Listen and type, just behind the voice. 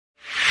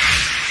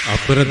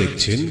আপনারা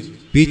দেখছেন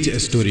pitch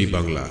story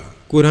Bangla.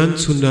 কোরআন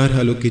সুন্নাহর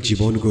আলোকে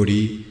জীবন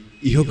গড়ি,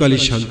 ইহকালে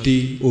শান্তি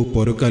ও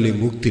পরকালে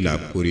মুক্তি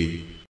লাভ করি।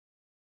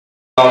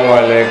 আসসালামু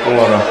আলাইকুম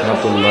ওয়া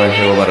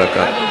রাহমাতুল্লাহি ওয়া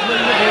বারাকাতুহু।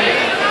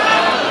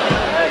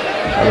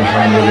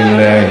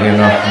 আলহামদুলিল্লাহি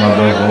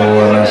নাহমাদুহু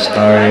ওয়া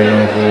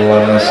নাস্তাঈনুহু ওয়া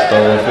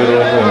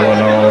নাস্তাগফিরুহু ওয়া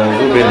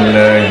নাউযু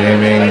বিল্লাহি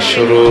মিন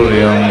শুরুরি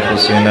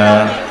আনফুসিনা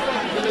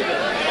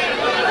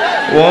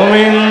ওয়া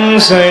মিন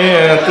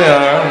সাইয়্যাতি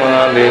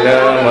আ'মালিনা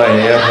মান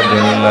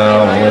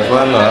ইয়াহদিহিল্লাহু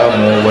ফালা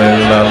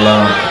মুদিল্লা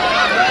লাহু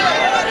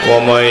ওয়া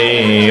মান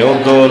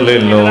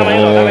ইউদ্লিলহু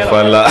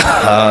ফালা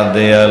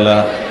হাদিয়া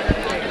লাহু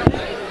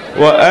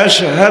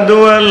وأشهد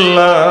أن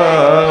لا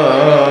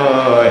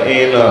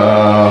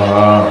إله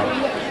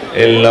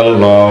إلا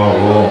الله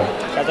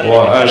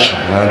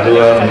وأشهد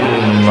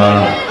أن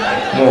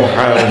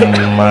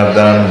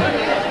محمدا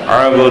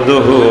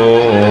عبده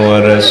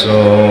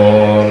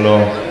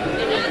ورسوله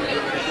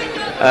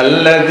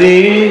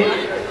الذي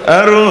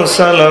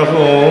أرسله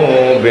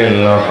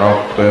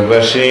بالحق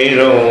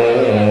بشيرا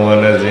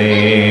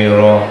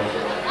ونذيرا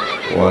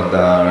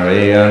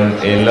وداعيا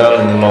إلى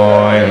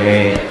الله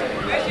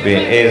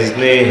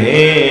بإذنه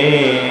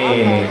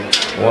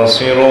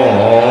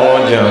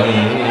وسراجا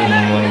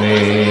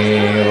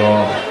منيرا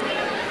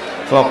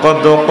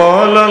فقد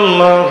قال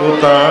الله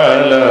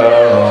تعالى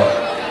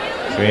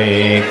في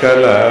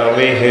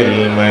كلامه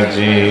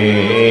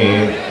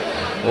المجيد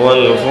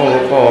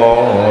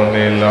والفرقان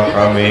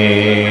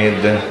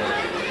الحميد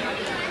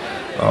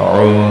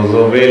أعوذ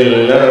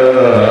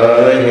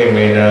بالله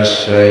من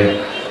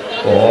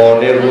الشيطان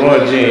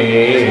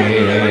الرجيم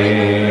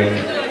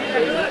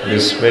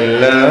بسم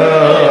الله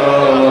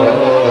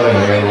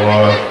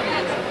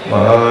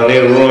الرحمن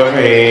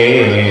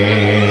الرحيم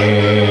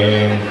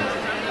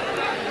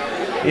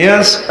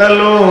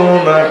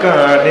يسألونك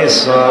عن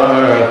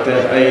الساعة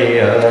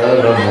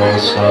أيان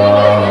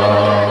مرساها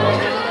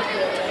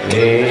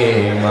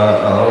فيما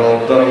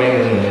أنت من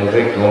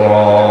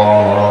ذكرى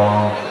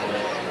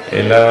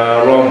إلى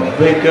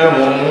ربك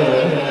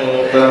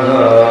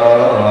منتهاها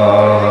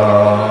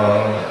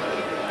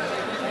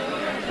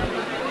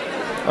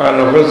عن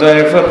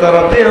حذيفة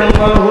رضي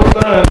الله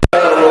تعالى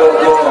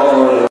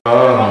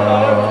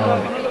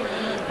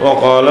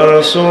وقال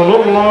رسول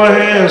الله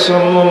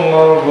صلى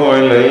الله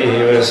عليه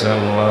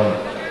وسلم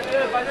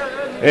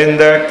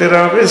عند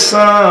اقتراب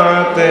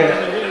الساعة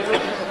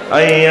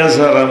أن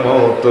يظهر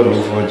موت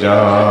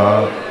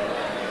الفجار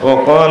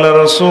وقال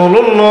رسول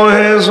الله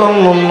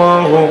صلى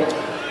الله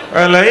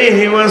عليه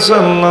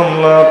وسلم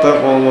لا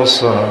تقوم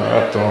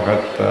الساعة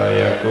حتى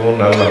يكون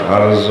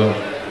الحرز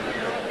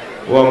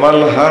وما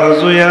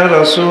الحرز يا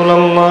رسول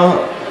الله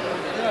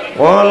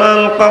قال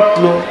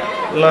القتل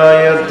لا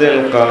يد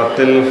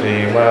القاتل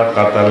فيما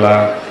قتل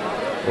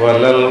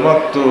ولا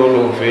المقتول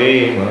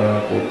فيما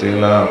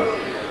قتل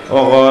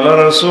وقال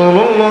رسول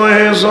الله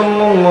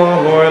صلى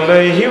الله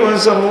عليه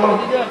وسلم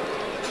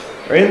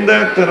عند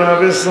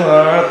اقتراب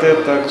الساعة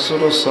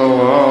تكسر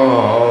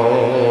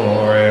الصواعق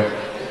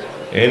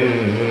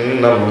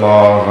إن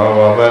الله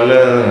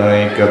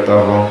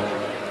وملائكته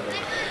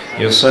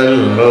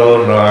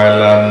يصلون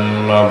على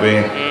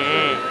النبي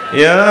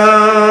يا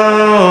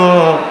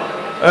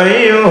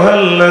أيها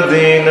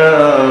الذين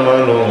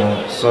آمنوا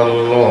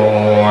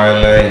صلوا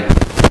عليه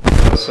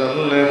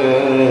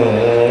وسلموا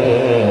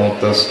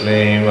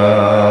تسليما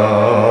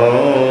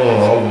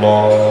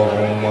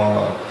اللهم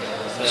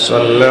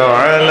صل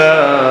على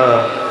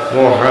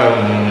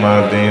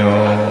محمد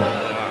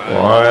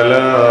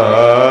وعلى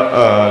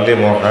آل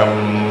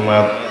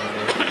محمد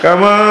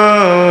كما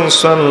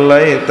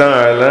صليت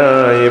على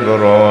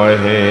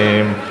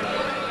إبراهيم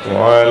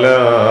وعلى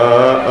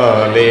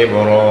آل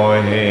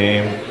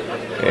إبراهيم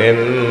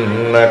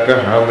إنك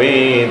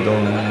حميد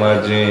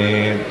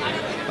مجيد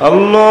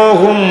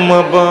اللهم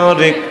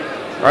بارك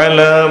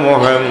على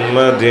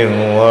محمد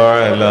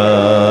وعلى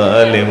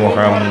آل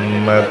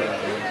محمد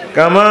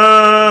كما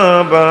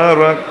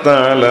باركت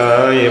على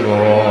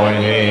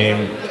إبراهيم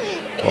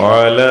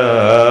وعلى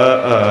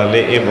آل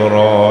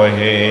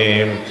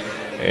إبراهيم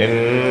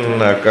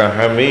إنك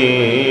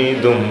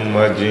حميد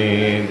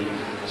مجيد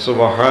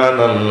سبحان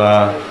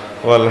الله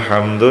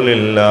والحمد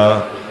لله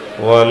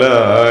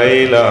ولا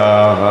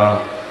إله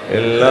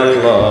إلا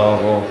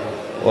الله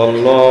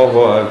والله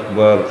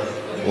أكبر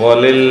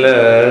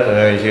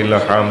ولله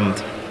الحمد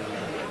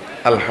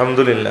الحمد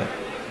لله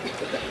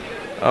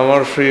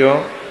আমার প্রিয়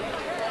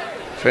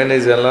ফেনী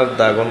জেলার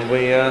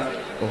দাগনভূঞা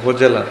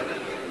উপজেলা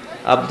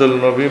আব্দুল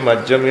নবী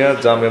মাজ্জামিয়া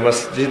জামে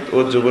মসজিদ ও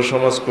যুব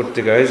সমাজ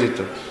কর্তৃক আয়োজিত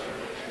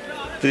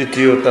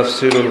তৃতীয়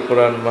তাফসিরুল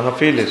কোরআন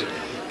মাহফিলের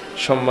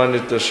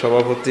সম্মানিত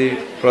সভাপতি,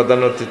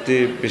 প্রধান অতিথি,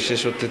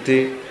 বিশেষ অতিথি,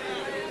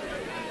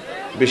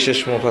 বিশেষ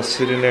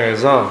মুফাসসিরিনে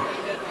আযম,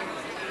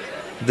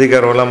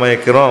 দিগার উলামায়ে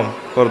কিরাম,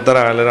 পর্দার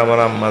আলের আমার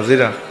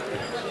আম্মাজিরা,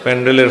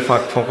 প্যান্ডেলের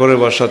ফাঁক ফোঁকরে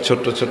বসা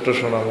ছোট্ট ছোট্ট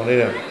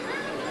সোনামণিরা,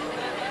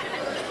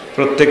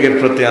 প্রত্যেকের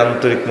প্রতি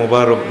আন্তরিক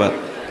মোবারকবাদ।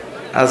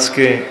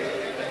 আজকে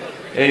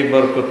এই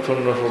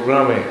বরকতপূর্ণ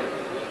প্রোগ্রামে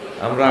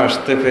আমরা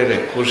আসতে পেরে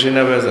খুশি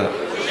না বেজা?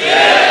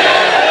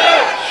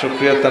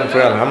 শুকরিয়া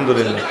তানফির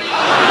আলহামদুলিল্লাহ।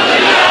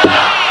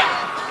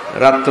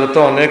 রাত্র তো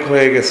অনেক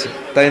হয়ে গেছে,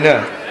 তাই না?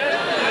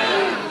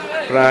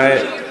 প্রায়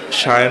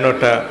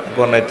 9:30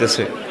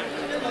 গনাইতেছে।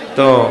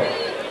 তো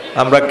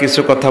আমরা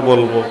কিছু কথা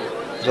বলবো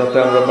যাতে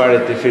আমরা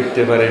বাড়িতে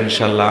ফিরতে পারি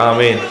ইনশাল্লাহ,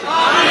 আমিন।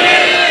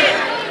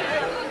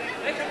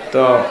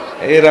 তো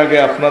এর আগে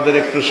আপনাদের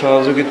একটু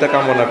সহযোগিতা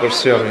কামনা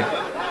করছি আমি,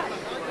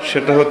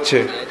 সেটা হচ্ছে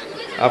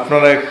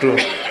আপনারা একটু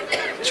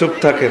চুপ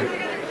থাকেন।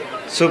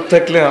 চুপ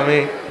থাকলে আমি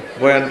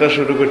বয়ানটা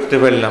শুরু করতে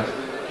পারলাম,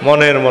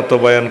 মনের মতো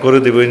বয়ান করে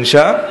দিব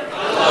ইনশাআল্লাহ।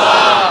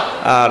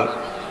 আর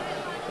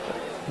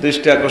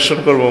দৃষ্টি আকর্ষণ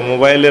করব,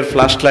 মোবাইলের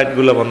ফ্ল্যাশ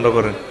লাইটগুলো বন্ধ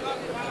করেন।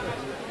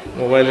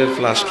 মোবাইলের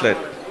ফ্ল্যাশ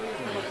লাইট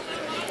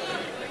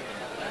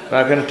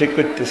রাখেন, ঠিক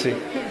করতেছি।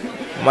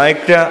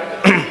 মাইকটা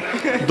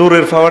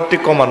দূরের পাওয়ারটি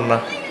কমান না।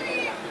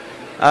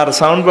 আর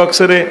সাউন্ড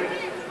বক্সের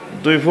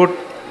 2 ফুট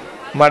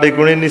মাটি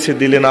গুঁড়ি নিচে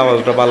দিলেন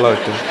আওয়াজটা ভালো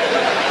হইতো।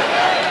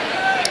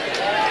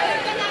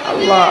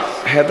 আল্লাহ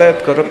হেদায়েত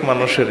করক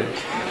মানুষের,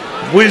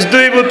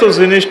 বুঝতেইব তো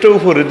জিনিসটা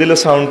উপরে দিলে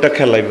সাউন্ডটা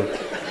খেলাইব।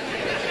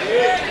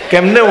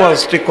 কেমনে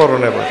ওয়াজটি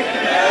করণ এবার,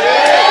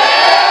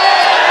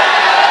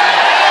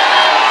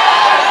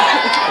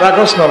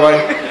 রাখস না ভাই।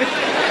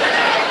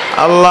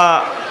 আল্লাহ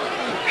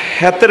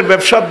হাতের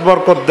ব্যবসাত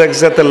বরকত দেখ,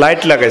 যাতে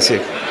লাইট লাগাইছে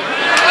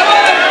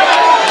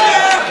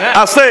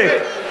আছে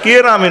কি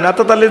এর আমিন আত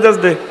তালি দাস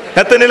দে,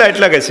 হাতে নি লাইট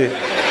লাগাইছে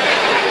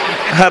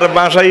আর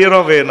বাসায়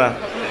রবে না।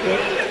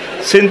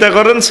 চিন্তা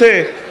করেন সে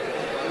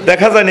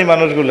দেখা যায়নি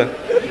মানুষগুলা।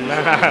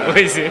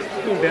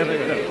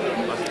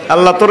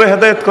 আল্লাহ তোরে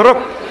হেদায়েত করক।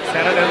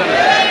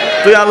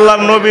 তুই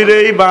আল্লাহর নবীর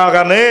এই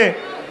বাগানে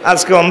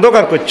আজকে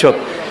অন্ধকার করছ,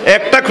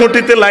 একটা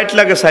খুঁটিতে লাইট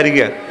লাগে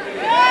সারিগা।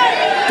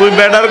 তুই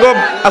বেডার গো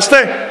আসতে,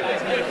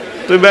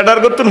 তুই বেডার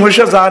গো তুই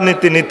হইসা যা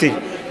নীতি নীতি।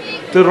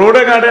 তুই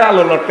রোডে গাড়ে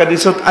আলো লটকা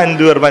দিছ, আইন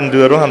দুয়ার বান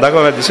দুয়ারও হাঁদা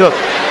করা দিছ।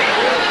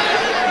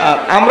 আর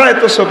আমরা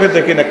এত চোখে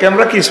দেখি না,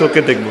 আমরা কি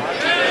চোখে দেখবো?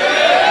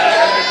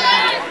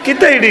 কি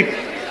তাই ডিক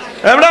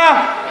আমরা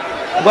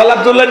গলা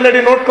তুললেন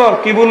নেডি নোট কর,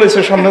 কি বলেছে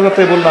সামনে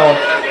যাতে বল না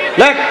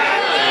লেখ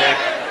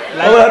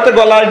আমার হাতে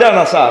গলায় ডান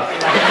আসা।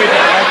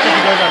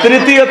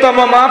 তৃতীয়তম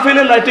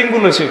মাহফিলে লাইটিং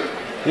বলেছে,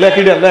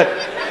 লেখিডা লেখ।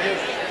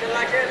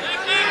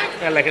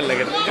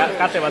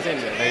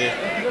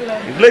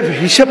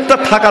 হিসাবটা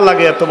থাকা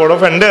লাগে, এত বড়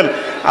প্যান্ডেল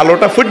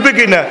আলোটা ফুটবে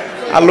কিনা,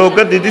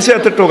 আলোকে দিয়ে দিছে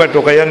এত টোকাই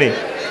টোকাই আনি।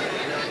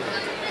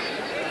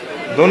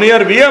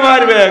 দুনিয়ার বিয়ে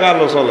মারবে এক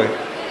আলো চলে,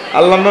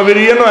 আল্লাহ নবীর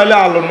ইয়ে নইলে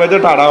আলোর মধ্যে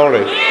টাড়া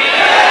ওড়ে।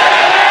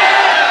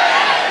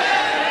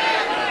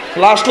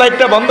 ফ্ল্যাশ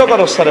লাইটটা বন্ধ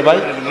করো স্যারে ভাই।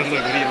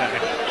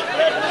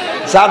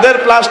 যাদের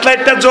ফ্ল্যাশ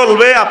লাইটটা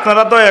জ্বলবে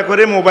আপনারা দয়া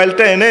করে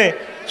মোবাইলটা এনে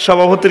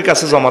সভাপতির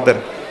কাছে জমা দেন।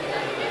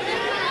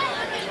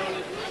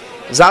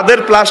 যাদের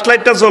ফ্ল্যাশ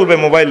লাইটটা জ্বলবে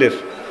মোবাইলের,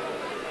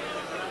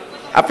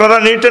 আপনারা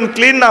নিট অ্যান্ড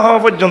ক্লিন না হওয়া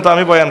পর্যন্ত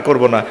আমি বয়ান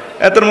করব না।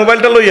 এত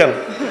মোবাইলটা লইয়াল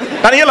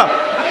টানিয়ে এলাম।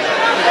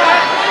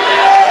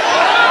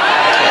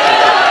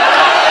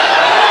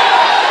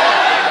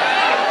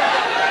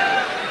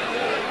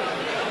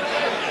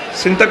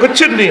 চিন্তা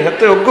করছেন নি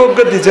হাতে অজ্ঞ অজ্ঞ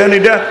দিচ্ছেন,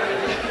 এটা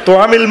তো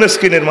আমিল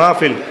মেসকিনের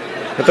মাহফিল,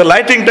 এতে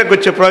লাইটিংটা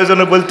করছে।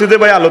 প্রয়োজনে বলতে দে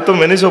ভাই, আলো তো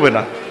ম্যানেজ হবে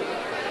না,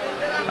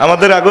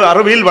 আমাদের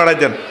আরো বিল বাড়াই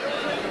দেন।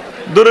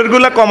 দূরের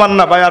গুলা কমান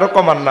না ভাই, আরো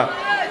কমান না।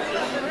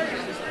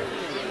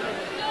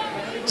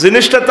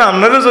 জিনিসটা তো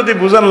আপনারও যদি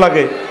বুঝান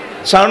লাগে,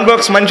 সাউন্ড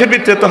বক্স মানুষের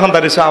ভিতরে তখন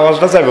দাঁড়িয়েছে,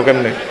 আওয়াজটা যাবো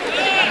কেমনে?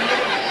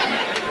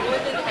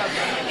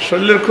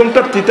 শরীরের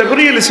খুনটা তিতা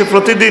করিয়ে এলেছে।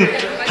 প্রতিদিন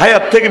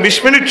হায়াত থেকে 20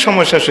 মিনিট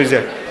সময় শেষ হয়ে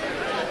যায়।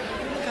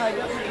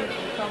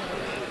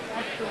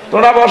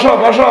 তোরা বসো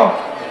বসো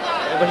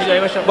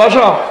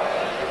বসো,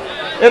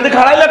 এতে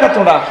খাড়াই লেখা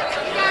তোরা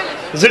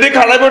যেটি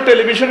খাড়াইব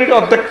টেলিভিশনের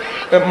অর্ধেক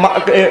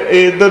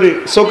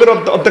চোখের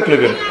অর্ধেক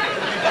লেবেন।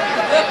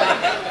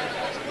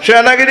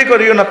 সেনাগিরি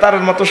করিও না, তার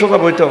মতো সোজা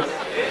বইতো।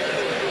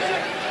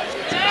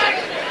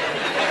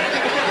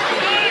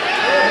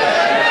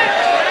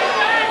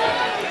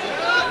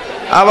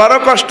 আবারও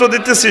কষ্ট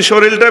দিতেছি,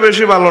 শরীরটা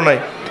বেশি ভালো নাই,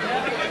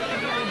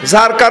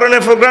 যার কারণে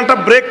প্রোগ্রামটা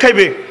ব্রেক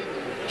খাইবে।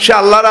 সে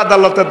আল্লাহর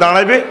আদালতে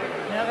দাঁড়াইবে,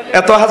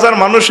 এত হাজার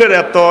মানুষের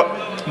এত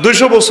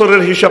 200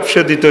 বছরের হিসাব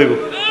সে দিতে হইব।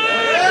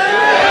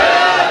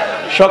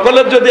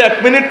 সকলের যদি 1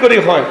 মিনিট করে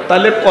হয়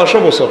তাহলে 100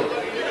 বছর।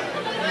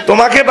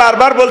 তোমাকে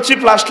বারবার বলছি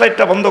ফ্ল্যাশ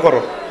লাইটটা বন্ধ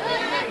করো।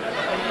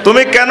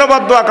 তুমি কেন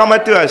বদদোয়া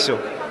কামাইতে আইছো?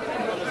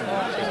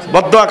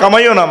 বদদোয়া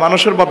কামাইও না,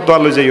 মানুষের বদদোয়া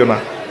লই যাইও না।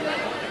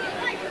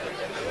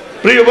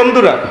 প্রিয়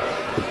বন্ধুরা,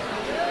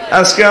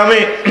 আজকে আমি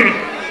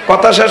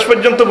কথা শেষ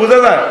পর্যন্ত বোঝা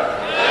যায়,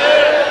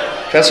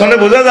 পেছনে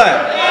বোঝা যায়,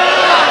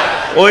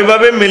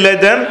 ওইভাবে মিলাই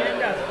দেন।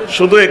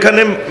 শুধু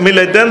এখানে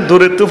মিলাই দেন,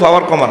 দূরের তো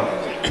পাওয়ার কমান।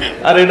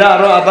 আর এটা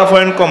আরো আধা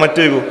পয়েন্ট কমাইতে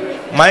হইব,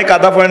 মাইক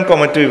আধা পয়েন্ট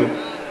কমাইতে হইব।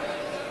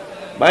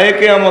 ভাই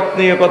কিয়ামত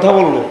নিয়ে কথা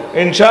বলবো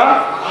ইনশাআল্লাহ।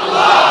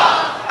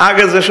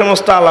 আগে যে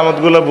সমস্ত আলামত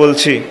গুলো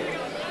বলছি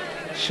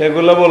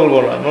সেগুলো বলবো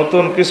না,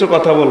 নতুন কিছু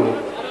কথা বলবো।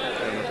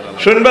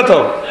 শুনবে তো?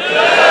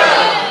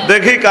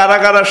 দেখি কারা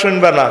কারা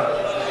শুনবে না।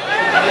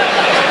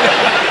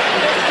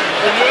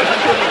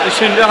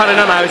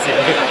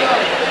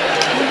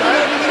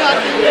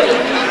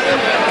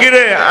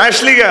 কিরে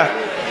আসলি গা?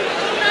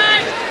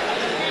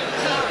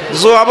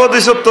 জবাব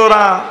দিছ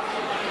তোরা,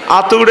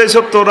 আত উড়াইছ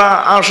তোরা,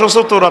 আসছ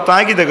তোরা,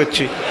 তাই কি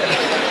দেখছি।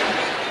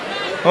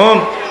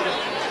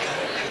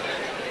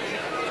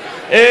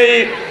 এই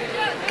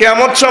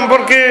কিয়ামত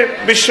সম্পর্কে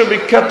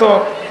বিশ্ববিখ্যাত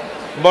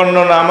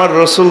বর্ণনা আমার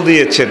রসুল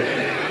দিয়েছেন,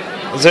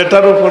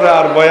 যেটার উপরে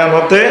আর বয়ান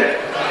হতে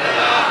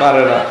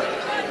পারে না।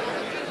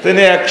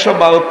 তিনি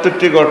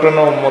 172টি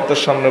ঘটনা উম্মতের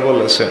সামনে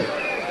বলেছেন।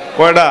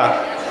 কয়টা?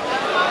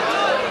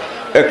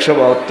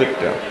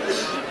 172টা।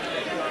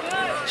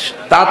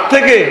 তার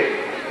থেকে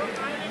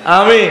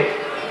আমি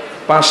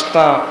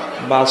 5টা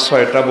বা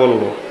 6টা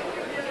বলবো,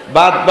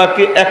 বাদ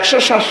বাকি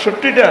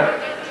 167টা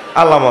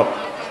আলামত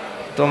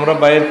তোমরা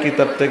বাইরের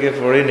কিতাব থেকে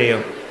পড়ে নিও।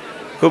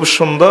 খুব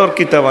সুন্দর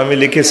কিতাব আমি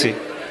লিখেছি।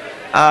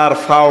 আর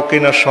ফাও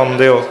কিনা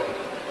সন্দেহ,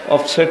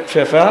 অফসেট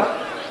পেপার,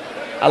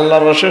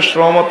 আল্লাহর অশেষ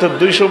রহমতের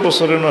 200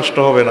 বছরে নষ্ট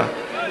হবে না।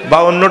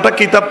 52টা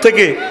কিতাব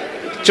থেকে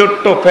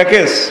ছোট্ট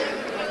প্যাকেজ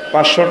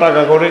 500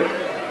 টাকা করে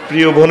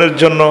প্রিয় বোনের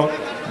জন্য,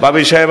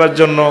 বাবি সাহেবের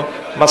জন্য,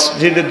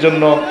 মসজিদের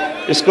জন্য,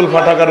 স্কুল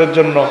পাঠাগারের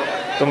জন্য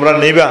তোমরা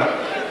নিবা।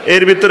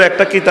 এর ভিতরে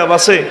একটা কিতাব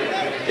আছে,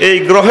 এই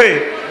গ্রহে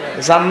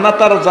জান্নাত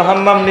আর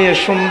জাহান্নাম নিয়ে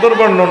সুন্দর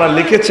বর্ণনা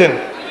লিখেছেন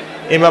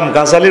ইমাম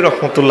গাজালি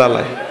রহমতুল্লাহ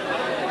আলাইহ।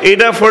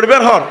 এইটা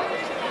পড়বার হর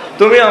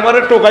তুমি আমারে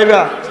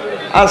টোকাইবা।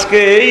 আজকে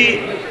এই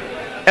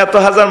এত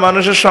হাজার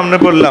মানুষের সামনে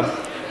বললাম,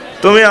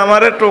 তুমি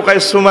আমারে টোকাই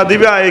সুমা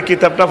দিবা এই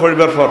কিতাবটা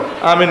পড়বার পর।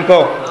 আমিন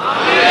কও,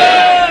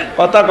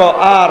 কথা কও,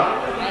 আর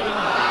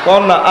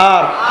কন না,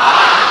 আর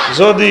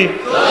যদি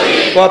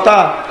কথা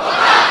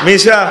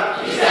মিশা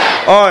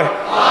ওই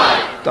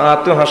তা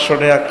তুই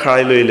হাস্যনে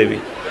খাড়াই লই লেবি।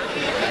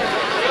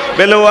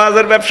 বেলে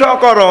ওয়াজের ব্যবসাও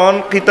করন,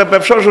 কিতাব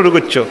ব্যবসাও শুরু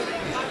করছো,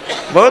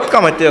 বহুত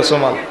কামাইতে আছো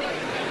মাল।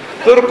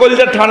 তোর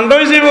কলজা ঠান্ডা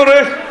হয়ে যাবো রে,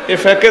 এই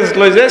প্যাকেজ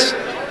লই যাস।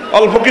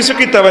 অল্প কিছু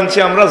কিতাব আনছি,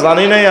 আমরা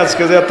জানি নাই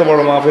আজকে যে এত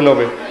বড় মাহফিল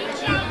হবে।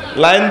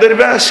 লাইন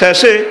ধরবে,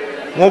 শেষে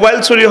মোবাইল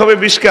চুরি হবে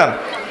 20 কান।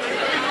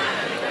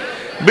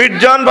 20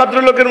 জন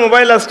ভদ্রলোকের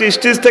মোবাইল আজকে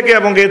স্টেজ থেকে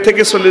এবং এ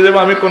থেকে চলে যাবে।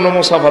 আমি কোনো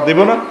মুসাফা দিব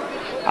না।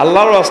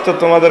 আল্লাহর রাস্তায়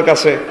তোমাদের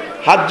কাছে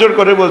হাত জোর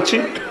করে বলছি,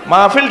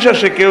 মাহফিল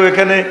শেষে কেউ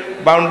এখানে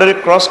বাউন্ডারি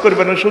ক্রস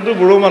করবে না। শুধু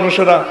বুড়ো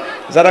মানুষেরা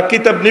যারা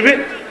কিতাব নিবে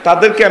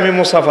তাদেরকে আমি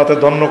মুসাফাতে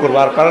ধন্য করবো,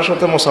 আর কারোর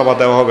সাথে মুসাফা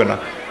দেওয়া হবে না।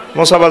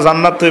 মুসাফা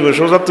জান্নাত হইবে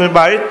সোজা। তুমি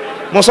বাইরে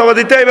মুসাফা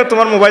দিতে আইবে,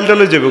 তোমার মোবাইলটা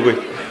লই যাবে কই?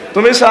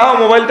 তুমি চাও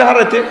মোবাইলটা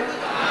হারাইতে?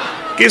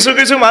 কিছু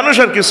কিছু মানুষ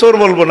আর কি, চোর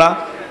বলবো না,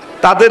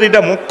 তাদের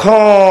এটা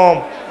মুখ্যম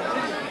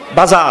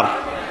বাজার।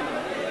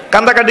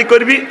 কান্দাকাটি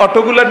করবি,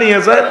 অটোগুলা নিয়ে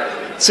যায়,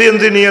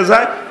 সিএনজি নিয়ে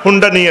যায়,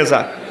 হুন্ডা নিয়ে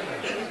যায়।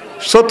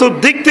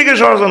 চতুর্দিক থেকে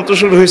ষড়যন্ত্র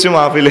শুরু হয়েছে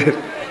মাহফিলের।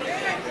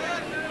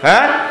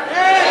 হ্যাঁ,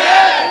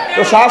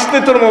 তো শাস্তি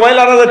তোর মোবাইল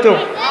আনা যেত,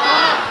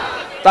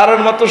 তার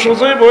মতো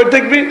সোজাই বই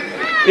থাকবি,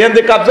 এন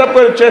দিয়ে কাবজা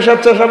করে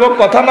চেষাবো,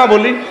 কথা না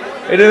বলি,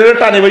 এটা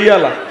টানি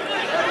বইয়ালা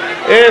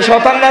এ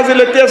শতান না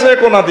জিলেতে আছে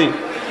কোনা দি।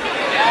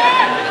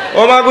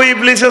 ও মাগো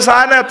ইবলিসে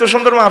চায় না এত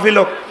সুন্দর মাহফিল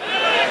হোক।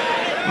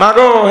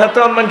 মাগো হেতে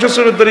মানুষ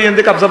শুরু ধরি এন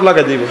দিয়ে কাবজাব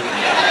লাগাই দিব।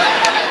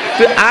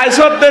 তুই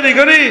আইসত দেরি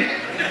করি,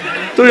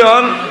 তুই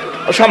অন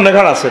সামনে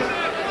ঘর আছে।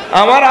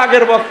 আমার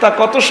আগের বক্তা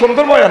কত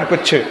সুন্দর বয়ান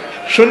করছে,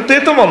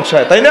 শুনতেই তো মন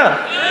চায়, তাই না?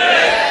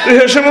 তুই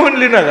হেসে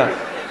শুনলি না গা,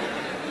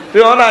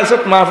 তুই অন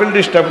আইসত মাহফিল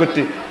ডিস্টার্ব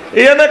করতি।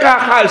 এনে খা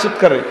আইসত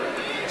করে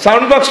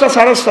সাউন্ড বক্সটা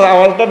সারস্তা,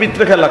 আওয়াজটা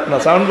ভিতরে খেলাক না,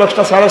 সাউন্ড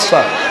বক্সটা সারস্তা।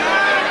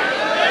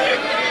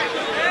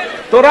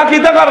 তোরা কি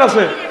দেখার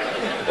আছে?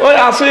 ওই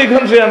আছে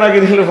এখন সে নাকি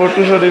দিল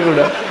ফটো শরীফ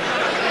উড়া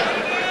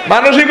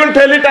মানুষ এখন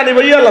ঠেলি টানি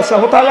বইয়া লাসা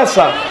হোতা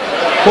লাসা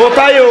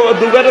হোতাই ও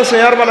দুগারে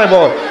শেয়ার বানায়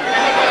বল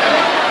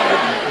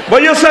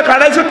বইয়সা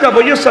কাটাইছত কা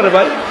বইয়সা রে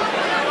ভাই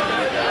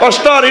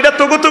কষ্ট। আর এটা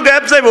তোকে তো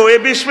গ্যাপ যাইবো, এই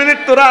 20 মিনিট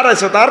তোরা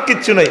আড়াইছো, তার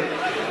কিচ্ছু নেই।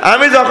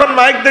 আমি যখন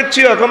মাইক দেখছি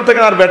এখন থেকে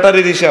আর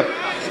ব্যাটারির হিসাব,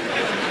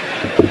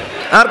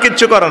 আর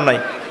কিচ্ছু করার নাই।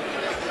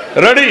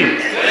 রেডি?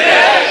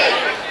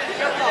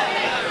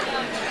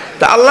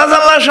 তা আল্লাহ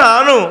জাল্লা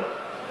শাহানু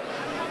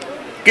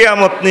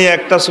কিয়ামত নিয়ে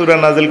একটা সূরা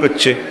নাজিল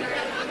করছে,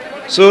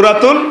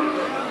 সূরাতুল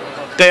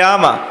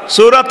কিয়ামা।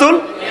 সূরাতুল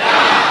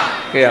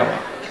কিয়ামা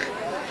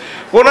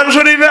কোরআন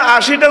শরীফে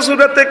 80টা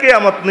সূরাতে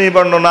কিয়ামত নিয়ে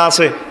বর্ণনা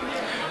আছে।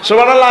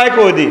 সুবহানাল্লাহ, আয়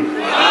কই দি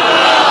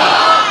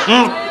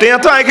টিয়া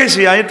তো আয়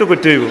খাইছি, আয় তো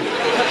করতে হইব।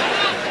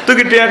 তুই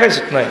কি টিয়া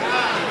খাইছিস? নাই।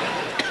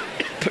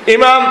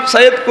 ইমাম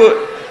সাইয়দ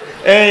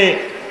এই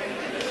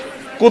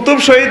কুতুব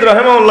শহীদ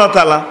রাহিমাহুল্লাহ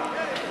তাআলা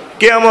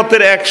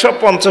কিয়ামতের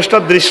 150টা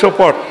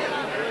দৃশ্যপট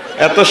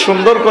এত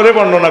সুন্দর করে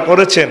বর্ণনা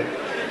করেছেন,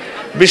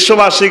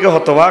 বিশ্ববাসীকে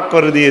হতবাক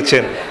করে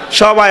দিয়েছেন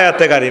সব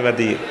আয়াতে কারিমা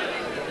দিয়ে।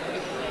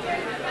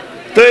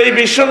 তো এই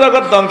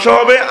বিশ্বজগৎ ধ্বংস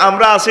হবে,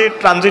 আমরা আছি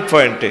ট্রানজিট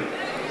পয়েন্টে।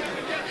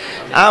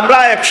 আমরা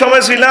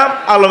একসময় ছিলাম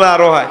আলমে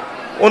আরো হয়,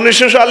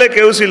 1900 সালে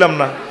কেউ ছিলাম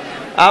না।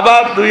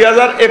 আবার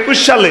 2021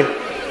 সালে,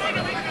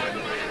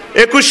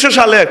 2100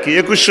 সালে আর কি,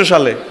 2100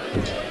 সালে,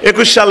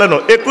 21 সালে নো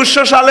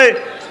 2100 সালে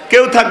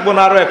কেউ থাকবো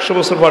না আরো 100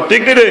 বছর পর,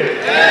 ঠিক নি রে?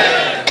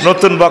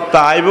 নতুন বক্তা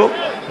আইব,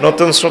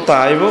 নতুন শ্রোতা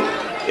আইব।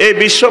 এই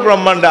বিশ্ব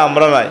ব্রহ্মাণ্ডে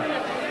আমরা নাই,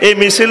 এই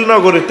মিছিল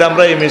নগরীতে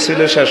আমরা এই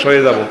মিছিলে শেষ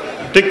হয়ে যাব,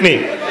 ঠিক নি?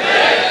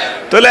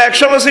 তাহলে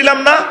 100 ছিলাম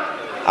না,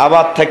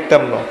 আবার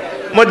থাকতাম না,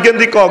 মধ্যে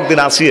কয়েকদিন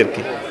আসি আর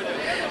কি।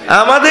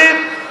 আমাদের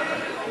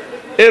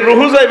এই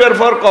রুহু যাইবার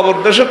পর কবর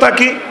দেশে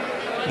থাকি,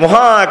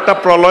 মহা একটা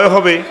প্রলয়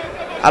হবে,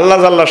 আল্লাহ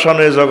জাল্লা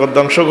শানে জগৎ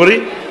ধ্বংস করি,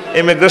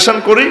 ইমিগ্রেশন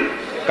করি,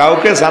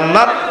 কাউকে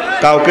জান্নাত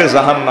কাউকে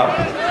জাহান্নাম।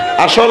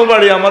 আসল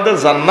বাড়ি আমাদের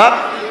জান্নাত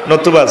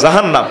নতুবা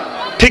জাহান্নাম,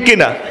 ঠিক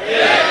কিনা?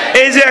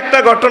 এই যে একটা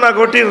ঘটনা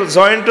ঘটি,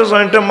 জয়েন্টে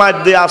জয়েন্টে মাছ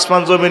দিয়ে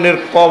আসমান জমিনের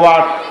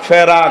কবাট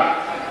ফেরাক,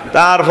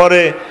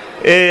 তারপরে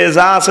এ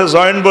যা আছে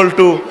জয়েন্ট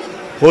বল্টু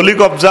হলি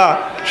কবজা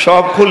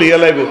সব খুলিয়ে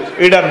লাগব,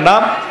 এটার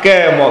নাম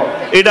কিয়ামত,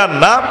 এটার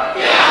নাম।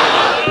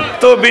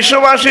 তো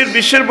বিশ্ববাসীর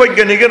বিশ্বের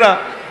বৈজ্ঞানিকেরা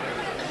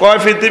কয়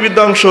পৃথিবী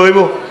ধ্বংস হইব,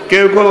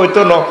 কেউ কেউ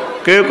হইতো ন,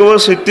 কেউ কেউ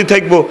সৃষ্টি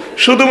থাকবো।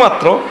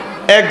 শুধুমাত্র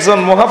একজন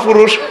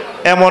মহাপুরুষ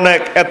এমন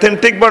এক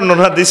অ্যাথেন্টিক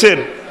বর্ণনা দিছেন,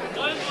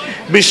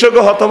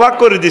 বিশ্বকে হতবাক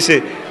করে দিছে।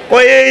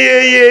 ওই এই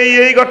এই এই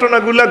এই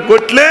ঘটনাগুলা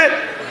ঘটলে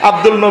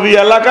আব্দুল নবী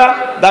এলাকা,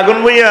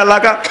 দাগনভূঞা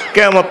এলাকা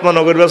কিয়ামত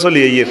মনে করবে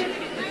চলিয়ে ইয়ের।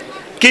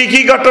 কি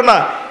কি ঘটনা?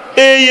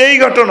 এই এই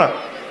ঘটনা,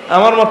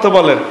 আমার মতো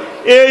বলেন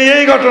এই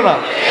এই ঘটনা।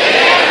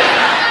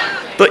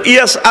 তো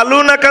ইয়াস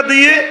আলুনাকা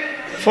দিয়ে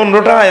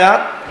 15টা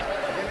আয়াত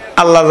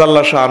আল্লাহ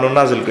জাল্লা শাআনু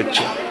নাজিল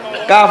করছে।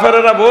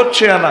 কাফেরেরা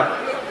বলছে না,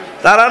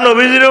 তারা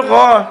নবীজিরও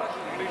কয়,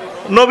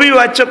 নবী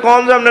আচ্ছা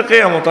কোন জামনে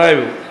কিয়ামত আইব,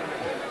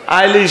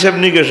 আইলে হিসাব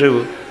নিকেশ হইব,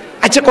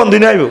 আচ্ছা কোন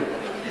দিন আইব?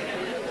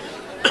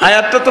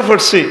 আয়াতটা তো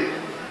পড়ছি,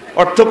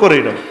 অর্থ করি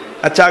না।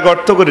 আচ্ছা আগে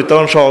অর্থ করি,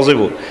 তখন সহজ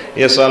হইব।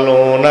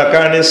 ইয়াসালুনাকা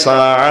আনিস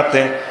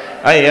সাআতি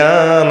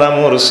আইয়ানা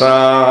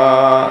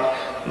মুরসাহা।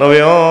 নবী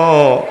ও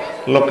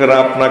লোকেরা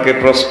আপনাকে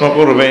প্রশ্ন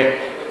করবে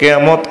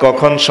কিয়ামত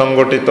কখন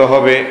সংগঠিত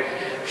হবে।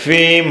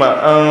 ফিমা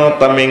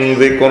আনতা মিন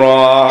যিকরা,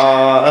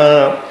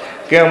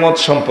 কিয়ামত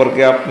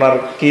সম্পর্কে আপনার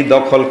কি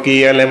দখল, কি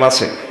ইলম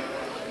আছে?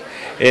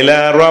 ইলা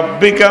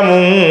রাব্বিকা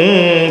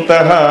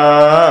মুনতাহা,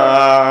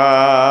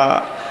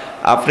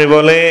 আপনি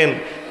বলেন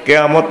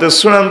কিয়ামতের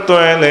চূড়ান্ত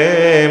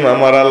ইলম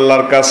আমার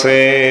আল্লাহর কাছে।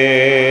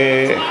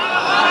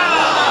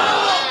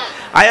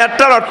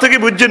 আয়াতটার অর্থ কি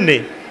বুঝছেন নি?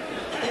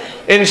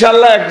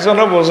 ইনশাআল্লাহ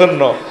একজনও বোঝেন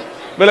না,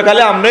 বলে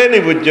খালি আমরাই নি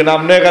বুঝছেন,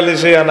 আপনি খালি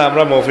সে না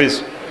আমরা মফিজ।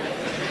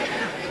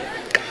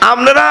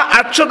 আপনারা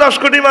 810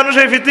 কোটি মানুষ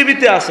এই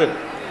পৃথিবীতে আছেন,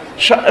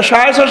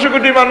 650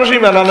 কোটি মানুষই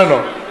বানানো ন।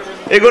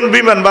 এগুন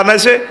বিমান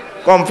বানাইছে,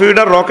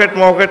 কম্পিউটার রকেট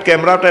মকেট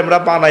ক্যামেরা ট্যামেরা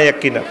বানাই এক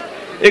কিনা,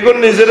 এগুন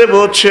নিজেরে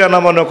বহুত শেয়ানা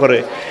মনে করে।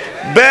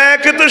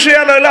 ব্যাকে তো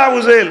শেয়ানা হইলে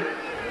আবুজেল,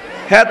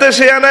 হাতে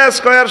শেয়ানা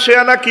স্কয়ার,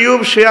 শেয়ানা কিউব,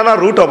 শেয়ানা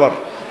রুট ওভার,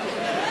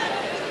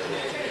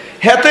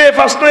 হাতে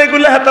ফার্স্ট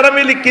এগুলো হাতারা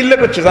মিলি কিল্লে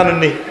করছে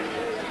জানেননি,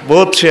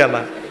 বহুত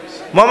শেয়ানা।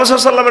 মুহাম্মদ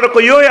সাল্লাল্লাহু আলাইহি ওয়াসাল্লাম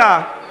কইয়া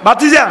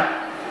বাতিজা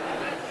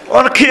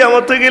ওর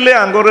কিয়ামতে গেলে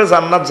আঙ্গরে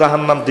জান্নাত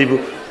জাহান্নাম দিব।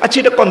 আচ্ছা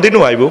এটা কোন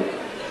দিনও আইব?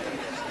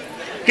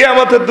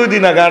 কিয়ামতের 2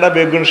 দিন আগে আড়া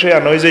বেগুন সে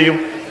আনই যাইও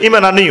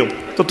ইমান আনিও,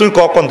 তো তুই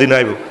কোন দিন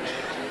আইব?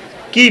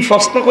 কি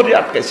প্রশ্ন করি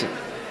আটকাইছি।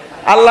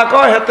 আল্লাহ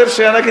কয় হাতের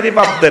শেয়ানা কিনি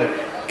বাদ দেন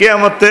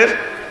কিয়ামতের,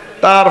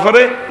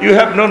 তারপরে ইউ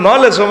হ্যাভ নো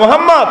নলেজ ও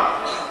মুহাম্মদ,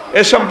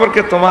 এ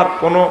সম্পর্কে তোমার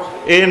কোনো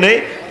এ নেই।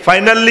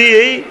 ফাইনালি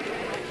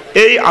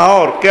এই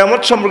আওয়ার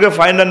কিয়ামত সম্পর্কে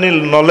ফাইনালি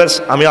নলেজ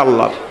আমি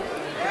আল্লাহর।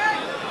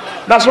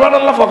 না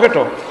সুবহানাল্লাহ,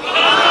 পকেটও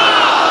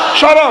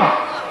শরম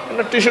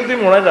টিশার্ট দিয়ে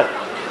মোড়াই যাক,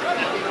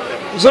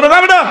 শোনো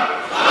যাবে না।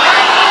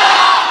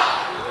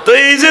 তো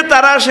এই যে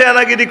তারা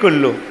শেয়ানাগিরি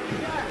করলো,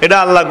 এটা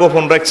আল্লাহ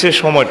গোপন রাখছে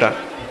সময়টা।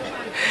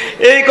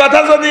 এই কথা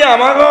যদি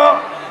আমাকে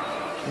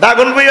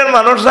দাগনভূঞার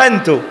মানুষ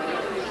জানতো,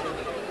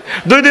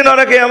 2 দিন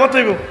অনেক কিয়ামত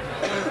হইব,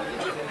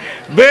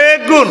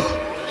 বেগুন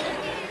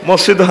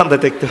মসজিদ হান্তে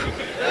দেখতো,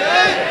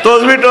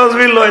 তসবি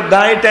টসবি লয়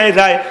দাই টাই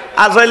যায়,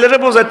 আজাইলেরে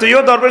বোঝাই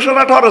তুইও দরবেশন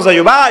না ঠর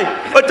যাইও ভাই,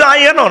 ওই তো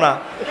আইয়ে না,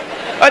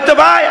 ওই তো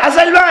ভাই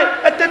আজাইল ভাই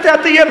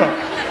ইয়ে না।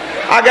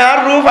 আগে আর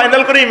রু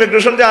ফাইনাল করে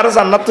ইমিগ্রেশন দিয়ে আরো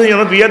জান্নাত তো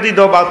বিয়া দিয়ে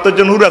দাও, 72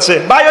 জন হুর আছে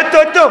ভাই, ওই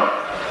তো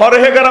হরে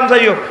হে গরম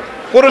যাইও,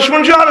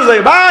 করসপন্সি আরো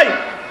যাই ভাই,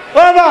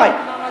 ও ভাই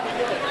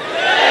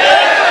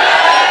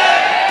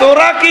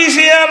তোরা কি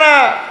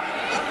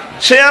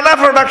শেয়ানা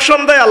প্রোডাকশন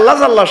দেয় আল্লাহ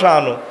জাল্লা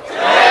শাআনু,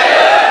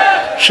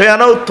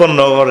 শেয়ানা উৎপন্ন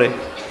করে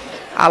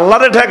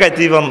আল্লাহরে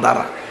ঠেকাইতে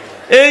বান্দারা।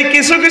 এই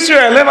কিছু কিছু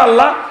এলেম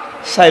আল্লাহ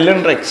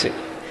সাইলেন্ট রাখছে,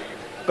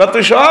 কত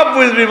সব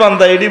বুঝবি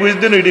বান্দা, এডি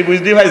বুঝদি এডি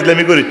বুঝদি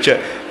ফাইজলামি করিচ্ছে।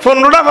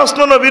 15টা প্রশ্ন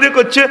নবীরে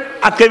করছে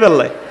আটকাই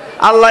বেল্লায়।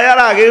 আল্লাহ আর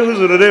আগে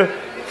হুজুরে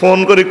ফোন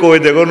করে কই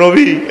দেখো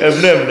নবী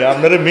এমনি এমনি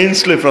আপনারা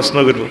মিনসলি প্রশ্ন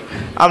করবো,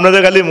 আপনাদের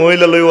খালি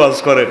মহিলা লই ওয়াজ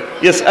করেন।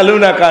 ইয়েস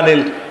আলুনা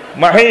কানিল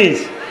মাহিস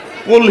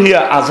কুল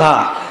হিয়া আজা,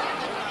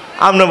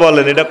 আপনি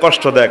বলেন এটা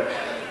কষ্ট দেখ।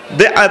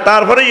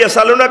 তারপরে yes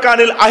আলুনা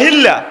কানিল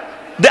আহিল্লা,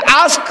 they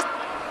ask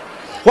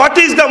what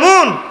is the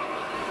moon,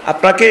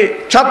 আপনাকে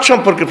চাঁদ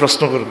সম্পর্কে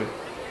প্রশ্ন করবে,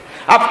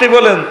 আপনি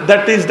বলেন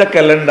দ্যাট ইজ দ্য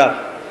ক্যালেন্ডার,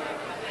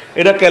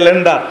 এটা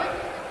ক্যালেন্ডার।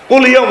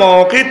 কুল ইয়াউমা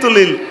ওয়াকিতুল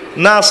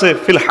নাসে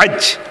ফিল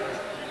হজ।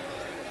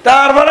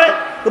 তারপরে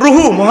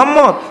রুহু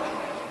মোহাম্মদ,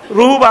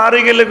 রুহু বাহারে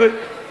গেলে কই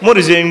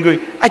মরি যাইম কই,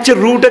 আচ্ছা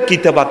রুটা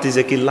কিতা বাতি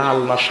যে কি লাল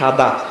না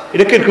সাদা,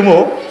 এটা কিরকম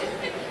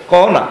ক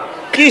না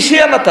কি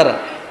শিয়া না তারা।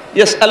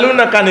 ইয়েস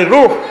আলুনা কানি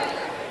রুহ,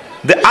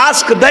 দে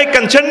আস্ক দাই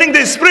concerning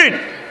the spirit,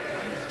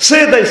 say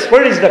the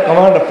spirit is the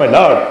command of my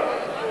lord,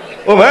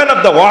 O man of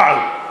the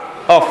world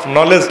of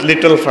knowledge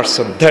little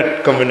person that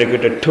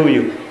communicated to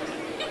you.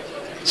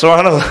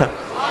 Subhanallah.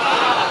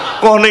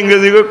 কোন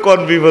ইংরেজি কোন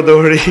বিপদে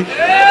পড়ি।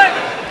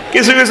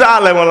 কিছু কিছু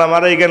আলেম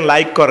ওলামারা এখানে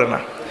লাইক করে না।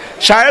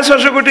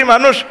 650 কোটি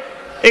মানুষ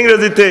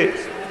ইংরেজিতে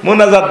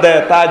মুনাজাত দেয়,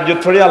 তাহাজ্জুদ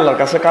পড়ে আল্লাহর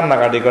কাছে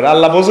কান্নাকাটি করে,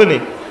 আল্লাহ বোঝেনি।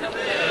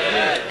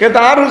 কিন্তু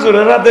আর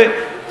হুজুরের হাতে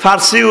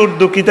ফার্সি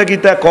উর্দু কিতা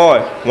কিতা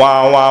কয়, ওয়া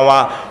ওয়া ওয়া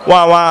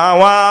ওয়া ওয়া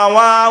ওয়া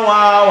ওয়া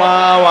ওয়া ওয়া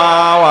ওয়া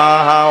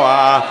ওয়া ওয়া,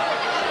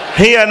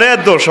 হিয়ানে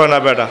দোষ হয় না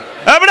বেটা।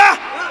 বেটা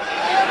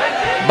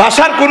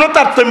ভাষার কোনো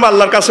তারতম্য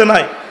আল্লাহর কাছে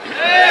নাই।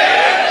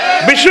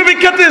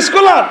 বিশ্ববিখ্যাত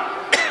স্কলার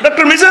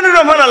ডক্টর মিজানুর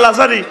রহমান আল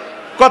আজহারি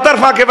কথার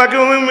ফাঁকে ফাঁকে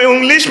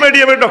ইংলিশ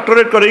মিডিয়ামে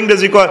ডক্টরেট করে,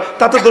 ইংরেজি কয়,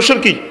 তাতে দোষের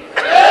কি?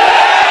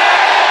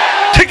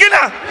 ঠিক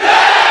না?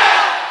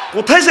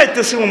 কোথায়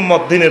যাইতেছে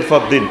উম্মত দিনের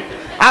পর দিন?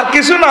 আর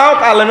কিছু না হোক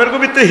আলেমের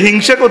কবিতে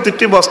হিংসা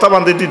কতিটি বস্তা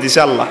বাঁধিতে দিছে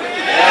আল্লাহ।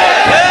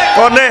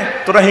 কনে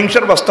তোরা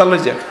হিংসার বস্তা লই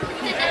যা,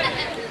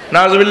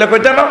 নাউজুবিল্লাহ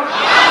কইতা না,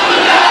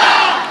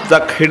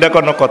 যাক হিডা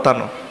কোনো কথা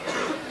না।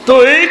 তো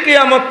এই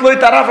কিয়ামত লই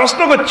তারা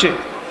প্রশ্ন করছে,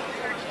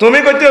 তুমি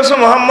কইতে আছো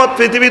মোহাম্মদ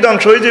পৃথিবী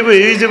ধ্বংস হয়ে যাবে,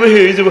 এই যাবে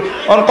হয়ে যাবে,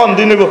 অন কম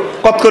দিন হইব,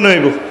 কতক্ষণ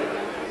হইব?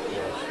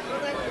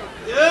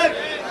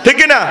 ঠিক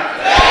না?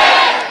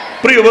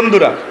 প্রিয়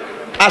বন্ধুরা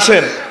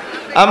আসেন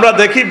আমরা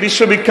দেখি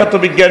বিশ্ববিখ্যাত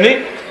বিজ্ঞানী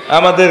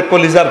আমাদের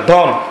কলিজার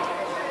ধন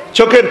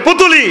চোখের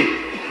পুতুলি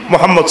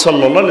মুহাম্মদ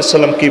সাল্লাল্লাহু আলাইহি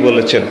সাল্লাম কি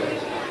বলেছেন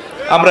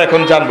আমরা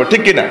এখন জানবো,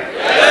 ঠিক কিনা?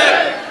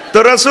 তো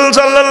রাসূল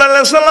সাল্লাল্লাহু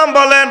আলাইহি সাল্লাম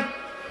বলেন,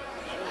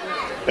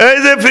 এই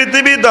যে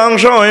পৃথিবী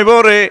ধ্বংস হইব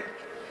রে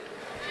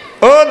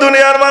ও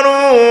দুনিয়ার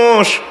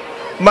মানুষ,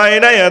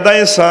 বাইনা ইয়াদাই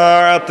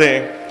সাআতে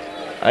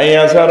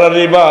আইয়াসার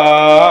রিবা,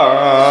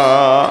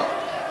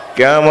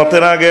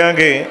 কিয়ামতের আগে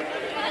আগে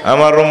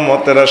আমার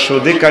উম্মতেরা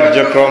সুদী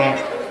কার্যক্রম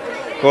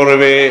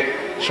করবে।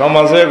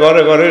 সমাজে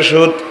ঘরে ঘরে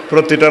সুদ,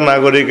 প্রতিটা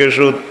নাগরিকের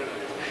সুদ।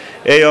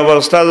 এই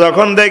অবস্থা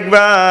যখন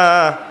দেখবা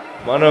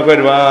মনে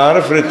করবা আর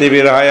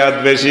পৃথিবীর হায়াত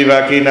বেশি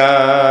বাকি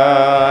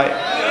নাই।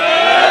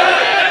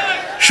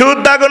 সুদ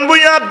দাগন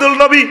বুইয়া আব্দুল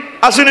নবী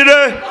আসেনি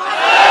রে,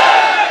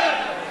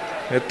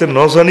 এতে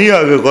নজানি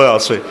আগে কয়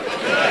আছে।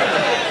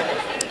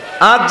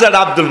 আজ যারা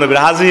আব্দুল নবীর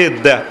হাজি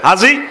দে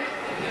হাজি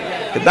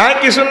দায়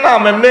কিছু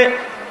নাম এমনি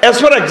এজ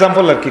ফর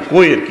এক্সাম্পল আর কি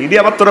কই আর কি,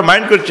 আবার তোরা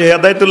মাইন্ড করছে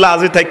হেদায়তুল্লাহ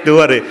হাজি থাকতে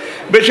পারে,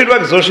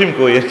 বেশিরভাগ জসিম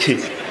কই আর কি,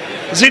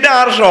 যেটা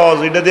আর সহজ,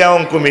 এটা দিয়ে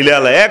অঙ্ক মিলে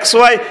আলায় এক্স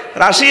ওয়াই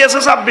রাশি আছে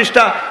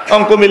 26টা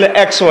অঙ্ক মিলে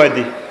এক্স ওয়াই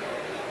দি,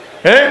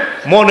 হ্যাঁ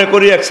মনে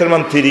করি এক্স এর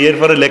মান 3,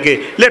 এরপরে লেখে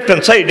left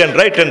hand side and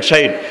right hand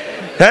side,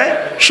 হ্যাঁ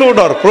শোড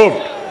অর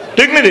প্রুভড,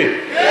 ঠিক নি রে?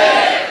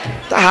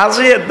 তা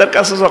হাজি এদের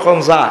কাছে যখন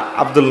যা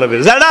আব্দুল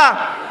নবীর যারা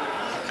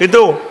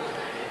কিন্তু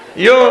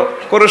ইয়ো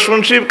করে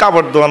শুনছি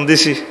কাপড় দোয়ান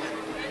দিছি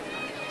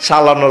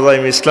চালানো যায়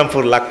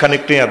ইসলামপুর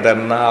লাখখানিক টিয়া দেন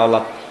না ওলা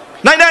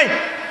নাই নাই,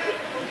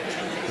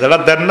 যারা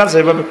দেন না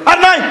সেভাবে আর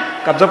নাই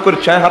কাজ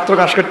করছে হাত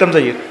ঘাস করতাম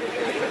যাই,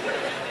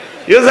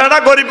 ইয়ে যারা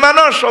গরিব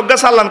মানুষ অজ্ঞা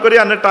চালান করি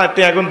আনে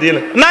টিয়া গুণ দিয়ে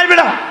নাই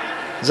বেড়া,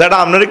 যারা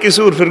আপনার কিছু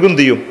উর্ফের গুণ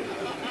দিও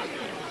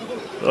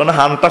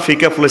হানটা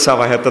ফিকে ফুলে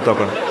চাপা হেতে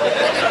তখন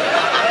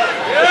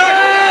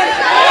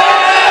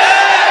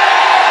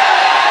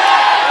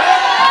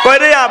কই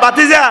রে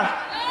বাতি যা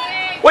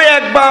ওই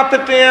এক বাতে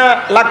টিয়া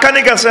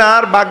লাখখানিক আছে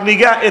আর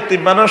বাগনিগা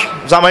এতিম মানুষ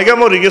জামাইগা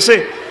মরি গেছে,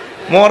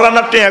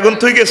 মরানার টিয়া গুণ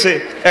থুই গেছে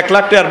 1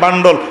 লাখ টিয়ার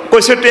বান্ডল,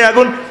 কইছে টিয়া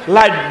গুণ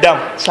লাইট দাম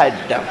সাইড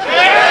দাম,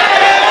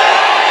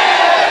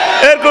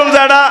 এরকম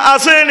যারা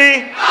আসেনি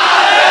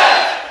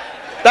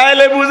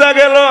তাইলে বুঝা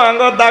গেল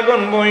আঙ্গ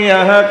দাগুন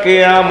বইয়া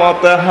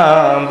কিয়ামত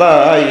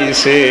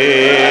হাঁদাইছে।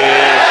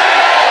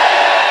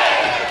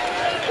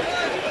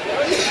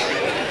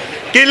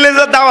 কিনলে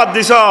যে দাওয়াত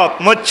দিছ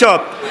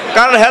মচ্ছত,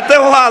 কারণ হেতে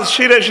হাজ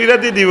শিরে শিরে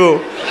দি দিব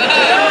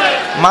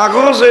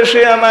মাগো যে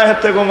সে আনা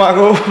হেতে গো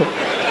মাগো,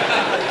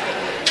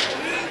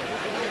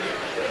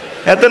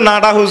 হেতে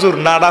নাডা হুজুর,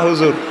 নাডা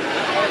হুজুর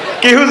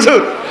কি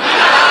হুজুর,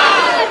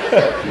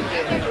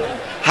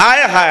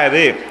 হায় হায়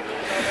রে।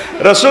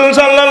 রাসূল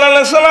সাল্লাল্লাহু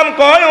আলাইহি সাল্লাম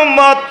কয়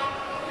উম্মত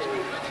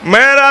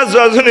মেরাজ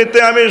রজনীতে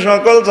আমি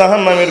সকল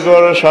জাহান্নামীর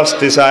ঘরে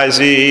শাস্তি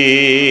চাইছি,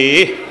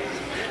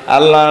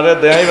 আল্লাহ রে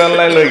দেই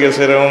বাল্লাই লই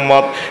গেছে রে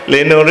উম্মত,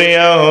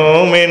 লিনুরিয়াহু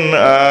মিন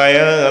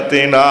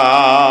আয়াতিনা,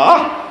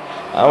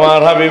 আমার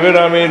হাবিবের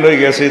আমি লই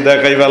গেছি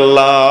দেখাই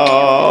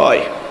বাল্লাই,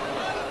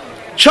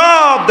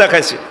 সব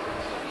দেখাইছি।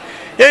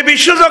 এই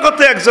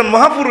বিশ্বজগতে একজন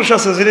মহাপুরুষ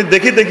আছে যিনি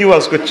দেখি দেখি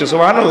ওয়াজ করছে,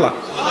 সুবহানাল্লাহ।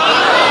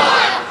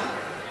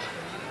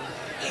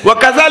 ওয়া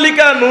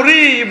কাযালিকা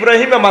নুরি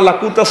ইব্রাহিম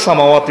মালাকুতাস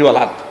সামাওয়াতি ওয়াল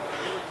আরদ,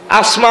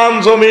 আসমান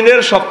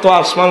জমিনের সপ্ত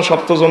আসমান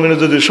সপ্ত জমিনে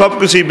যদি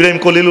সবকিছু ইব্রাহিম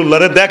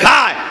খলিলুল্লাহরে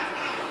দেখায়,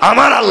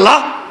 আমার আল্লাহ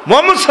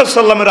মুহাম্মদ সাল্লাল্লাহু আলাইহি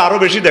ওয়াসাল্লামের আরো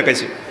বেশি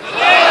দেখাইছে।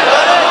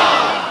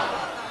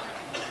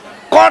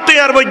 কটে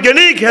আর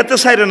বৈজ্ঞানিক হেতে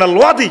সাইরে না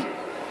লোয়াদি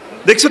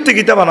দেখছো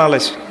টিকিটা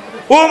বানালাইছে,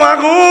 ও মা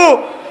গো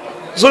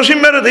জসিম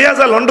মেরে দেয়া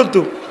যায় লন্ডন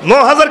তো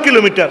 9000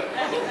 কিলোমিটার,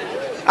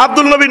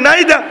 আব্দুল নবী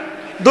নাই দা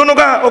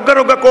দোনোগা ওগা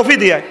ওগা কফি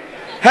দিয়ায়,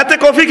 হাতে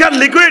কফি খান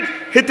লিকুইড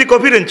হেতি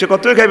কফি রেঞ্চে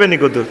কত খাইবে নি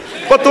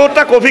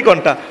কতটা কফি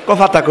কোনটা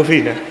কফাতা কফি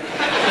না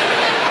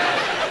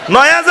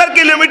 9000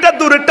 কিলোমিটার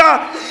দূরেটা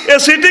এ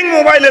সিটিং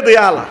মোবাইলে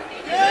দেয়া আলা,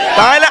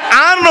 তাহলে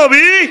আর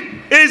নবী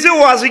এই যে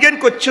ওয়াজিগান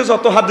করছে,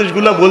 যত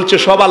হাদিসগুলা বলছে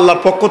সব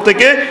আল্লাহর পক্ষ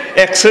থেকে,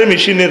 এক্সরে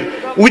মেশিনের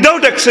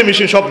উইদাউট এক্সরে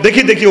মেশিন সব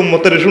দেখি দেখি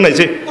উম্মতের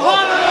শুনাইছে।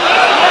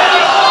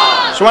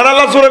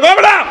 সুবহানাল্লাহ, জোরে কয়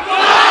না?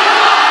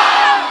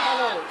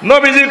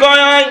 নবীজি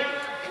কয়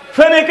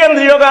ফেনী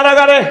কেন্দ্রীয়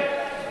কারাগারে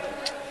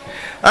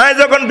আমি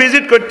যখন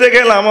ভিজিট করতে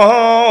গেলাম,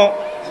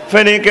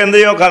 ফেনী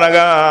কেন্দ্রীয়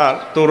কারাগার,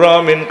 তুরা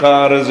মিন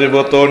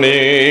কারজিবতনি,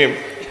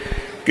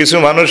 কিছু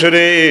মানুষের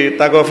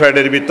তাকে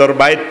ফ্যাটের ভিতর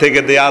বাইর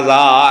থেকে দেয়া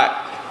যায়,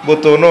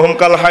 বুতুনুহুম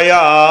কাল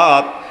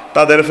হায়াত,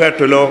 তাদের ফ্যাট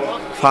হলো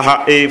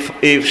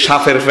এই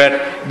সাপের ফ্যাট,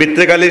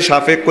 ভিতরে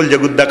সাপে কলজে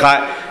গুদ্দা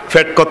খায়,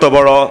 ফ্যাট কত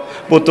বড়,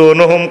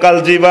 বুতুনুহুম কাল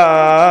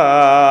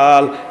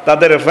জিবাল,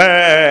 তাদের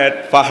ফ্যাট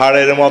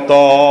পাহাড়ের মতো,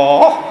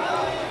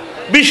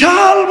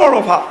 বিশাল বড়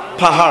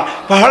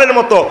পাহাড়ের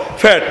মতো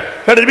ফ্যাট,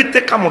 ফ্যাটের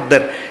ভিতরে কামড়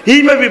দেন।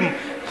 এইভাবে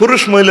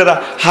পুরুষ মহিলারা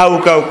হাউ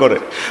কাউ করে।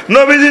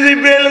 নবীজি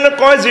জিব্রাইল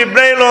কয়,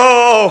 জিব্রাইল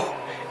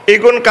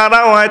এখন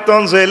কারা হয়তো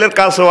জেলের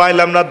কাছে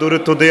আইলাম না, দূরে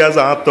তো দেয়া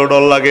যা তো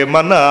ডর লাগে,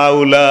 মানা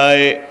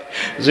উলায়।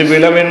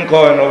 জিব্রাইল আমিন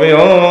কয়, নবী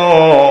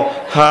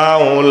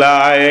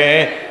হাউলায়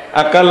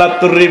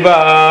আকালাতুর রিবা,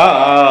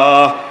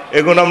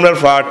 এখন আপনার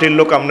পার্টির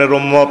লোক, আপনার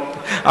উম্মত,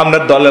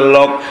 আপনার দলের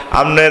লোক,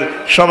 আপনার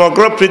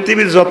সমগ্র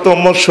পৃথিবীর যত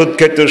উম্মত সুদ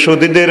খেত,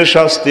 সুদীদের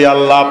শাস্তি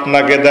আল্লাহ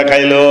আপনাকে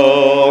দেখাইলো।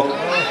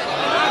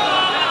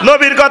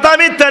 নবীর কথা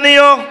মিথ্যা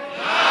নিও,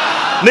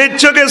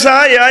 নিচ্ছকে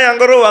চাই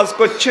আঙ্গর ওয়াজ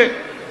করছে,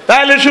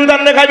 তাইলে সুদ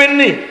আপনি খাইবেন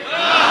নি?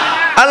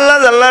 আল্লাহ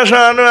আল্লাহ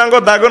শাহানু আঙ্গ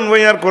দাগন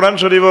বইয়ার কোরআন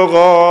শরীফ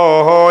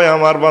কয়,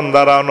 আমার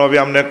বান্দারা নবী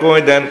আপনি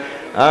কই দেন,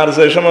 আর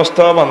যে সমস্ত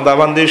বান্দা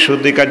বান্দি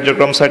সুদি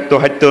কার্যক্রম ছাড়তো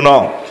হাইতো ন,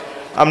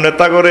 আপনি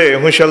তা করে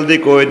হুঁশাল দি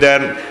কই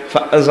দেন,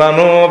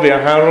 জানো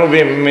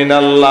বিহারুবিম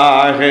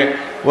মিনাল্লাহি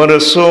ওয়া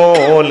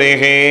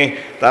রাসূলিহি,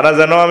 তারা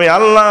যেন আমি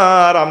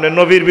আল্লাহর আপনি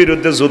নবীর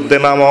বিরুদ্ধে যুদ্ধে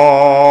নামো।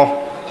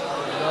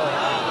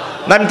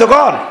 নাম তো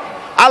কর,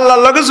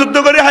 আল্লাহর লগে যুদ্ধ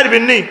করে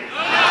হারবেন নি,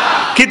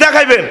 কিতা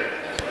খাইবেন?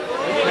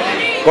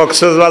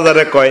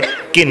 কক্সবাজারে কয়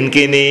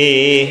কিনকিনি,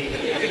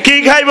 কি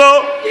খাইব?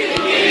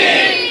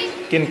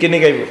 কিনকিনি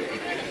খাইব।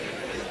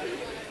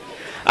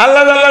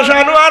 আল্লাহ আল্লাহ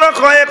শাহানু আরো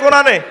কয়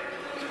কোরআনে,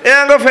 এ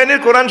আঙ্গ ফেনীর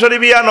কোরআন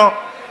শরীফ ইয়ানো,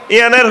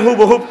 ইয়ানের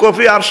হুবহুব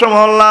কফি আরশ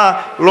মহল্লা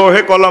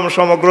লোহে কলম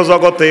সমগ্র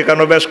জগতে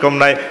কেন বেশ কম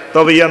নাই,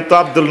 তবে ইয়ান তো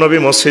আব্দুল নবী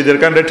মসজিদের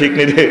কাণ্ডে ঠিক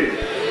নি রে,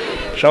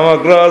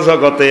 সমগ্র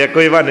জগতে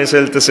একই বাণী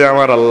চলতেছে।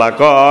 আমার আল্লাহ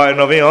কয়,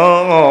 নবী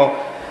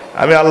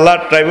আমি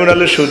আল্লাহর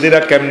ট্রাইব্যুনালে সুদীরা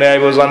কেমনে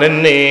আইব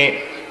জানেননি?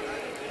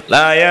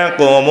 লা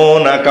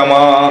ইয়াকুমুনা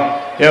কামা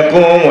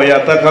ইয়াকুমু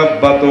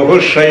ইয়াতাখাব্বাতুহু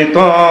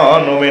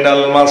শাইতানু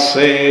মিনাল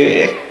মাসি,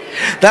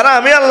 তারা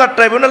আমি আল্লাহর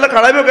ট্রাইব্যুনালে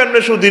কাড়াইব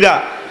কেমনে? সুদীরা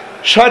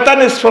শয়তান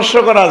স্পর্শ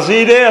করা,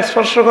 জিরে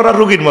স্পর্শ করা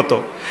রোগীর মতো।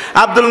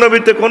 আব্দুল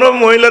নবীতে কোনো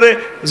মহিলারে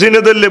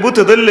জিনে ধরলে,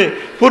 বুথে ধরলে,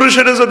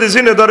 পুরুষের যদি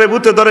জিনে ধরে,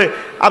 বুথে ধরে,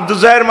 আব্দুল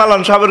জাহের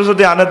মালান সাহেবের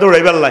যদি আনে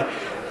দৌড়াই বেল্লায়,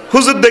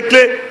 হুজুর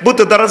দেখলে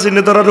বুথে ধরা,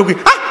 জিনে ধরা রোগী,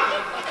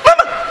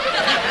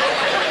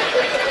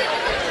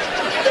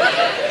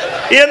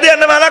 ইয়েন্দি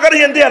আনে মানা করে,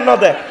 ইয়েন্দি আন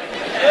দেয়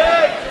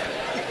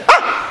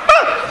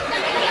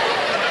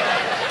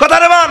কথা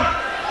রে মান,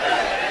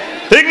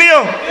 ঠিক নিও।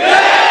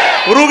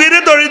 রুগীরে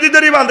দড়ি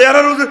দড়ি বাঁধে, আর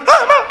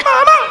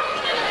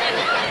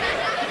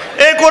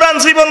এই কোরআন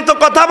জীবন্ত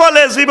কথা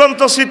বলে, জীবন্ত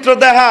চিত্র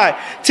দেখায়,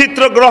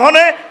 চিত্র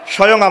গ্রহণে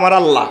স্বয়ং আমার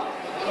আল্লাহ,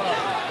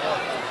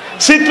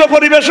 চিত্র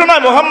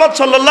পরিবেশনায় মুহাম্মদ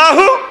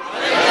সাল্লাল্লাহু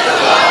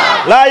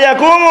লা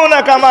ইয়াকুমুনা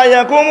কামা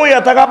ইয়াকুমু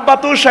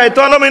ইয়াতাকাব্বাতু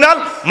শাইতানু মিনাল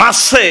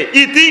মাসে,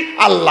 ইতি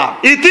আল্লাহ,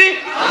 ইতি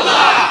আল্লাহ।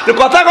 তুই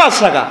কথা কস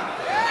সাকা,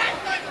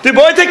 তুই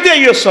বই থেকে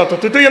ইয়েছ,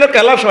 তুই তুই এনে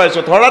কেলাস হয়েছ,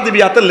 ধরা দিবি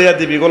হাতে লেয়া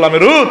দিবি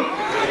গোলামের রুদ,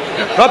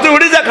 তুই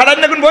উড়ি যা, খাড়াই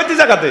না কোন বইতি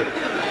জায়গাতে,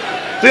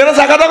 তুই এনে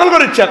জায়গা দখল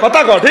করিস, কথা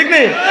কর, ঠিক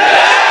নেই?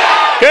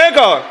 কে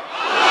কর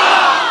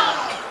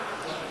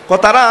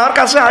কথারা আর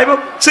কাছে আইব,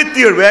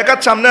 সিদ্ধি উঠবে, এক হাত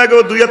সামনে আগে,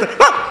 দুই হাতে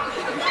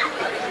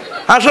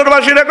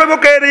হাসরবাসীরা কইব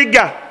কে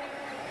রিজ্ঞা,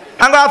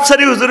 আঙ্গ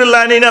আফসারি হুজুরের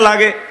লাইনই না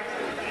লাগে,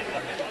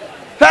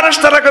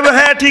 ফেরেশতারা কইব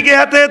হ্যাঁ ঠিকই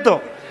হাতে তো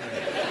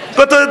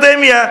কত দে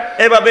মিয়া।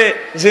 এভাবে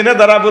জিনে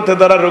ধরা, বুথে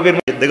ধরা রোগীর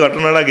মধ্যে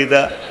ঘটনাটা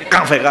গীতা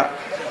কাঁফে কা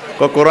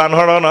কোরআন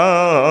হড় না,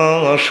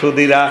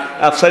 সুদিরা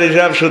আফসারি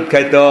সাহেব সুদ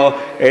খাইতো,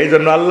 এই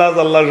জন্য আল্লাহ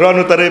আল্লাহ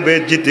রনুতারে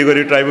বেজ্জিতি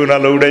করে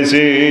ট্রাইব্যুনালে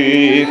উঠাইছি,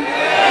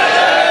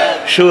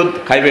 সুদ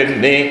খাইবেন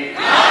নি?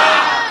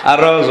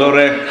 আরো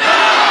জোরে,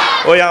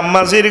 ওই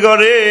আম্মাজির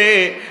ঘরে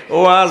ও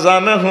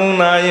আজান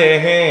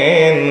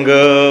হুনায়েন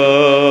গো,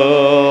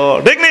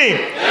 ঠিক নি?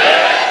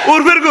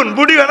 উর্ফের গুণ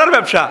বুড়ি হানার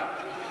ব্যবসা,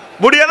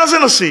 বুড়ি হানা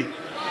চেনছি,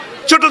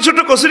 ছোট ছোট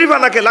কচুরি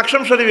ফানাকে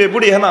লাকসাম শরীফে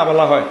বুড়ি হানা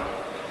বলা হয়,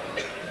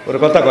 ওর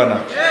কথা কয় না,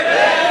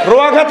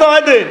 রোয়া খাতে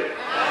হয় দে,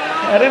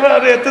 আরে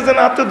বারে এতে যেন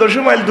আপনি 200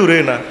 মাইল দূরে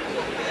না,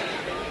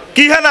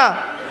 কি হানা?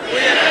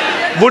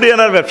 বুড়ি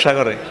হানার ব্যবসা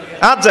করে।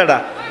 আচ্ছাটা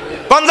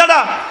কোন জায়গা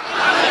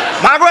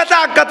মাগো, এতে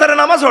আজ্ঞাতারে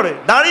নামাজ পড়ে,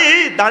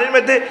 দাঁড়ির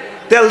মধ্যে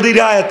তেল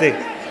দিরা, এতে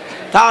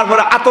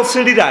তারপরে আতর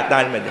সিঁড়িরা,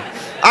 দাঁড়ির মধ্যে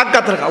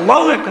আজ্ঞাতার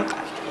আল্লাহু আকবার,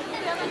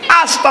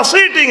 আস্তা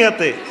সিটিং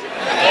এতে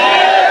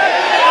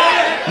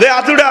দে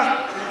আতুডা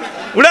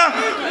উড়া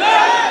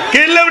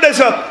কিনলে উঠেছ,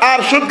 আর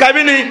সুদ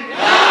খাবি নি?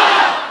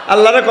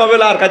 আল্লাহরে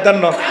কবেলা আর খাইতাম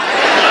না,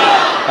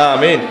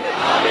 আমিন।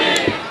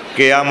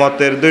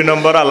 কিয়ামতের 2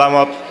 নম্বর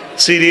আলামত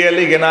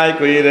সিরিয়ালি গেনাই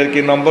কই এর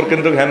কি নম্বর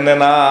কিন্তু ঘেন্নে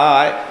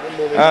নাই।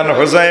 আন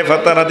হুযায়ফা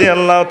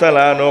রাদিয়াল্লাহু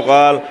তাআলা আনহু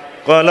قال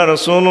قال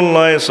رسول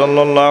الله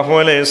صلى الله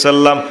عليه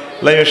وسلم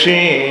لا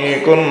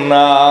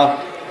يشيكنا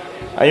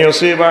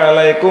أيصيب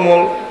عليكم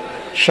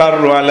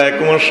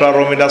الشر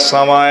من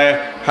السماء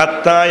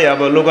حتى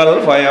يبلغ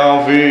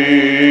الفيافي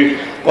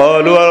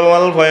قالوا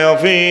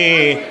والفيافي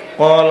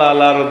قال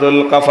الأرض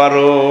الكفر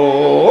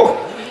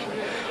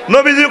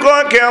নবীজি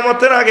কয়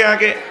কিয়ামতের আগে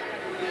আগে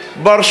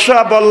বর্ষা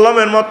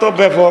বল্লমের মতো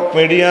ব্যাপক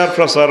মিডিয়ার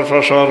প্রসার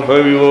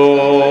হইব,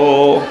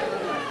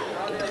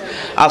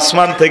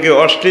 আসমান থেকে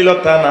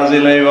অশ্লীলতা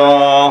নাজিল হইব।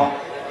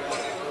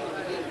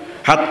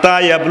 হাত্তা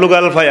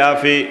ইয়াবলুগাল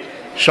ফায়াফি,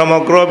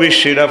 সমগ্র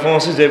বিশ্বেরা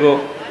পৌঁছে যাব।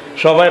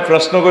 সবাই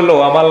প্রশ্ন করলো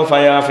আমাল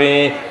ফায়াফি,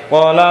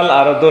 কলাল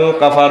আরদুল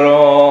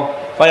কাফারো।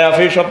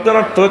 ফায়াফি শব্দের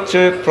অর্থ হচ্ছে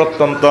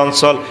প্রত্যন্ত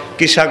অঞ্চল,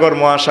 কি সাগর,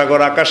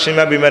 মহাসাগর,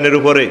 আকাশসীমা, বিমানের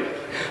উপরে।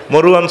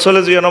 মরু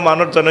অঞ্চলে যেন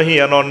মানুষ যেন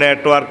হিয়ানো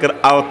নেটওয়ার্কের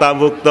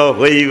আওতাভুক্ত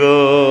হইব।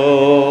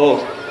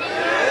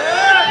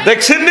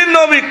 দেখছেন নি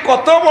নবী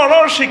কত বড়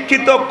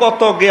শিক্ষিত,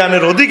 কত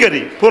জ্ঞানের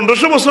অধিকারী।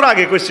 1500 বছর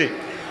আগে কইছে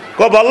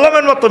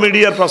বললামের মতো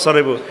মিডিয়ার প্রচার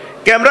হইব।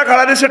 ক্যামেরা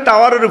খাড়া দিয়েছে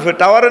টাওয়ারের উপরে,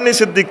 টাওয়ারের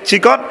নিচের দিক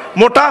চিকন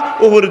মোটা,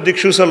 উপরের দিক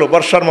সুচালো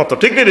বর্ষার মতো,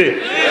 ঠিক রে?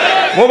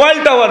 মোবাইল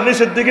টাওয়ার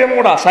নিচের দিকে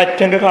মোটা, সাইড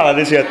ঠ্যাঙ্গে খাড়া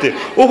দিয়েছে হাতে,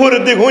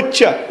 উপরের দিক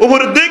হুচ্ছা,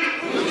 উপরের দিক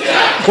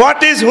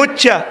হোয়াট ইজ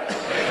হুচ্ছা?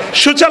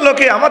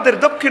 সুচালোকে আমাদের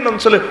দক্ষিণ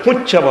অঞ্চলে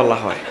হুচ্ছা বলা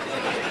হয়।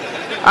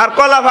 আর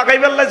কলা ফাঁকাই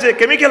বেল্লা যে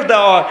কেমিক্যাল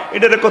দেওয়া হয়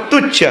এটা রেখো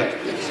তুচ্ছা,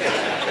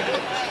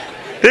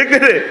 ঠিক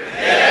রে?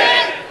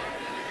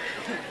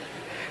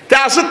 তা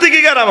আসুর থেকে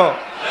গেলাম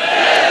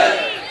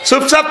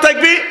চুপচাপ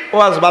থাকবি,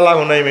 ওয়াজ বালা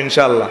হুনাইম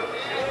ইনশাল্লাহ।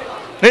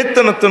 নিত্য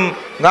নতুন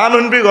গান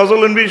শুনবি,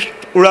 গজল শুনবি,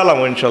 উড়ালাম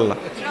ইনশাল্লাহ,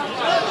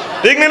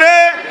 ঠিক রে?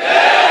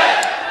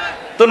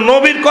 তো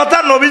নবীর কথা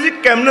নবীজি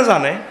কেমনে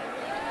জানে?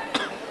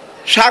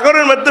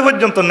 সাগরের মধ্যে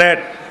পর্যন্ত নেট,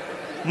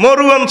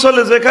 মরু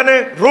অঞ্চলে যেখানে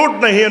রোড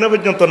নেই এনে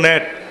পর্যন্ত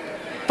নেট,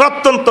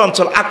 প্রত্যন্ত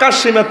অঞ্চল আকাশ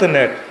সীমাতে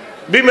নেট,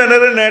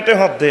 বিমানের নেটে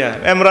হত দেয়া।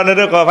 এমরানের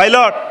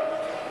পাইলট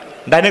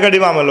ডাইনে গাড়ি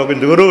মামালো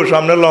কিন্তু গরু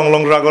সামনে লং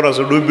লং সাগর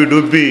আছে,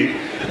 ডুববি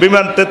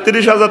বিমান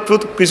 33,000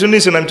 ফুট কিছু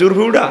নিচে নামছে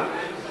উড়ে উড়া।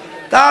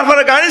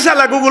 তারপরে গাড়ি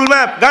চালা, গুগল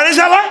ম্যাপ গাড়ি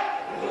চালা,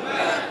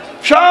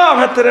 সব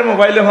হাতের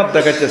মোবাইলে হত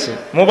দেখাইতেছে,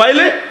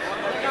 মোবাইলে,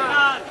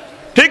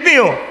 ঠিক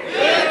নিও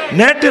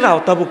নেটের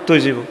আওতাভুক্ত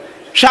হয়ে যাব।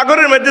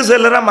 সাগরের মধ্যে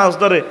জেলেরা মাছ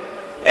ধরে,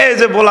 এই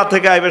যে বোলা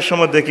থেকে আইবের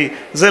সময় দেখি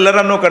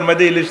জেলেরা নৌকার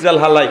মধ্যে ইলিশ জাল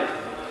হালাই,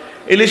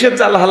 ইলিশের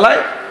জাল হালাই।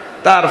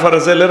 তারপরে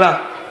জেলেরা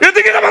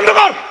এদিকে বন্ধ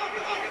কর,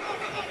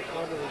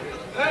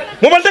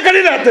 মোবাইলটা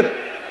কাটি না হাতের।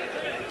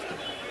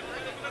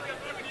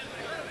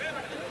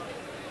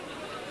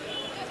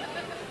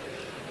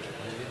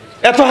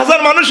 এত হাজার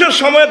মানুষের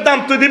সময়ের দাম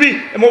তুই দিবি,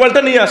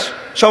 মোবাইলটা নিয়ে আস,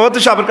 সভাপতি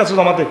সাহেবের কাছে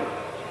জমাতে।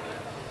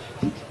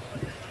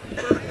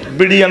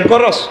 বিডিয়ান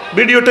করস,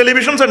 ভিডিও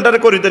টেলিভিশন সেন্টারে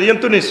করি তারিয়ান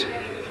তুই নিস,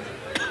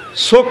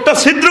 চোখটা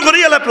ছিদ্র করি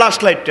এলা প্লাস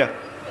লাইটটা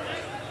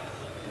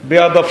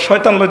বেয়াদব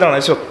শয়তান লই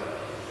দাঁড়াইছ।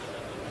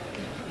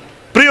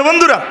 প্রিয়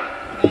বন্ধুরা,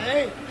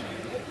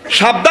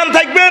 সাবধান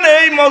থাকবেন,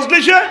 এই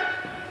মজলিসে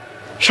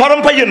শরম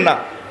পাইয়েন না।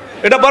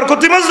 এটা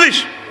বরকতি মজলিস,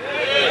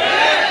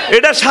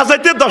 এটা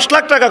সাজাইতে 10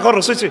 লাখ টাকা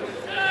খরচ হয়েছে,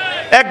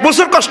 1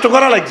 বছর কষ্ট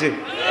করা লাগছে,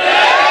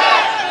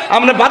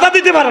 আপনি বাধা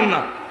দিতে পারেন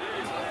না।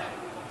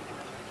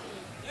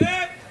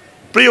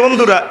 প্রিয়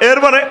বন্ধুরা, এর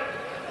মানে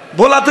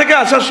ভোলা থেকে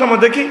আসার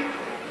সময় দেখি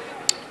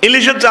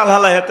ইলিশের জাল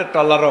হালাই হাতে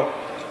টলারও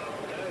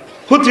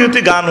হুতি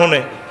হুতি গান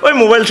হনে, ওই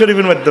মোবাইল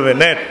শরীফের মাধ্যমে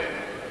নেট,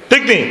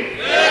 ঠিক নেই?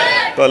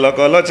 কল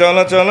কল চল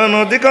চল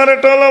নদী করে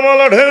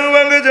টলমল, ঢেউ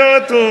ভাঙে জল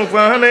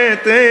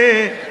তুফানেতে,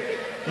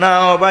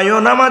 নাও বায়ু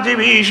নামাজি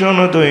ভীষণ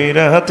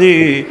দইরা হাতি।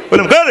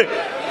 বললাম করে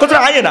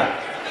কোথায় আয়ে না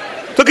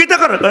তো কিতা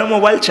করে,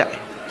 মোবাইল চাই।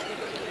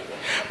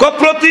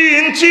 প্রতি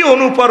ইঞ্চি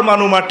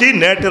অনুপরমাণু মাটি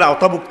নেটের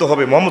আওতাভুক্ত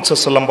হবে। মুহাম্মদ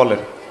সাল্লাল্লাহু আলাইহি ওয়াসাল্লাম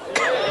বলেন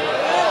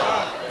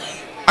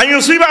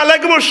আইয়ুসিবা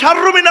আলাইকুম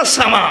শাররু মিনাস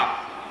সামা,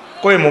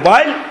 কই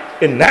মোবাইল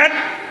এ নেট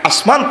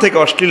আসমান থেকে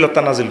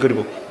অশ্লীলতা নাজিল করব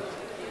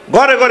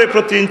ঘরে ঘরে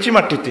প্রতি ইঞ্চি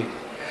মাটিতে।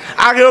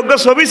 আগে ওগা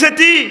ছবি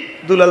সেটি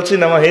দুলাল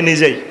সিনেমা হে নিয়ে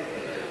যাই,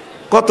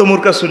 কত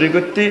মুরকা চুরি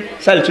করতি,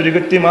 চাল চুরি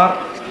করতি মা,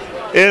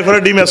 এরপরে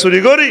ডিমা চুরি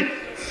করি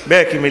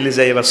ব্যাকি মিলে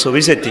যাই, এবার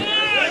ছবি সেটি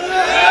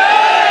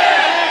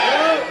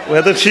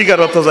ওদের শিকার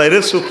অত যায় রে,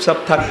 চুপচাপ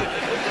থাক,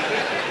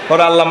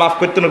 ওরা আল্লাহ মাফ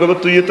করতে না কবে,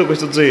 তুই তো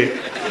কইছ যে।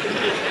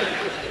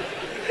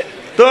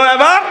 তো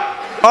এবার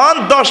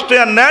 10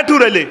 টাকা নেট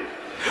উড়াইলে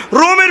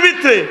রুমের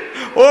ভিতরে,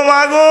 ও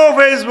মাগো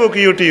ফেসবুক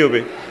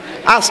ইউটিউবে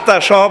আস্থা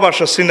সহবাস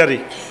সিনারি।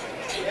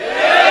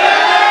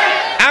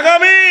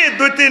 আগামী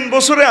 2-3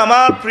 বছরে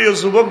আমার প্রিয়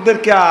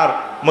যুবকদেরকে আর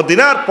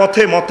মদিনার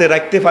পথে মতে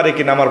রাখতে পারে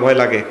কিনা আমার ভয়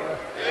লাগে।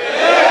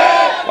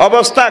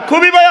 অবস্থা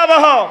খুবই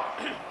ভয়াবহ।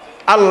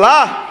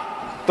 আল্লাহ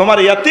তোমার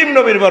ইয়াতিম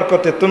নবীর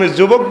বরকতে তুমি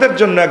যুবকদের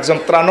জন্য একজন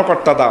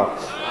ত্রাণকর্তা দাও।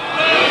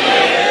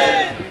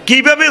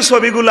 কিভাবে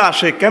ছবিগুলো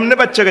আসে, কেমনে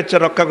বাচ্চা কাচ্চা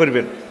রক্ষা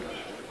করবেন,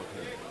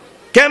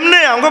 কেমনে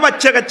আমাকে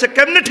বাচ্চা কাচ্চা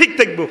কেমনে ঠিক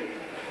থাকবো,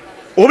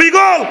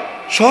 অবিগল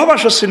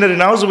সহবাস সিনারি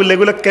নাউজুবিল্লাহ,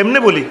 এগুলো কেমনে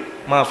বলি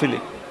মাহফিলে?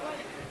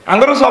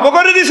 আঙ্গর সব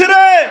করে দিছে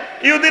রে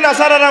ইহুদিন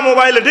আসারারা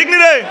মোবাইলে, ঠিক নি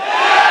রে?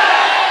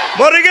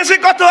 মরে গেছি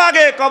কত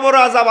আগে, কবর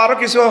আযাব আরো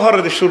কিছু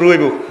হরে শুরু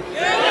হইব,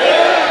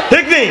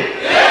 ঠিক নেই?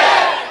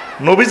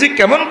 নবীজি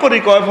কেমন করি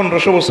কয়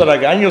 1500 বছর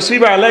আগে, আই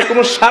ইউসিবা আলাইকুম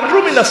শাররু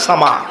মিনাস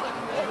সামা,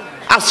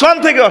 আসমান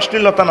থেকে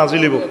অশ্লীলতা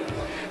নাজিল হইব।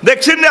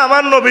 দেখছেন না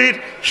আমার নবীর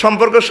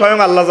সম্পর্ক স্বয়ং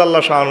আল্লাহ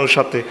জাল্লা শাহানুর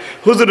সাথে।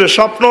 হুজুরের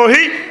স্বপ্ন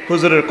ওহি,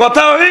 হুজুরের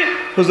কথা ওহি,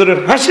 হুজুরের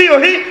হাসি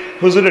ওহি,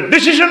 হুজুরের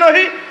ডিসিশন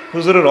ওহি,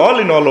 হুজুরের অল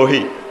ইন অল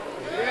ওহি।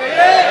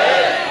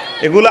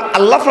 এগুলা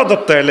আল্লাহ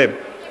প্রদত্ত এলেম।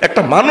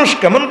 একটা মানুষ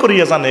কেমন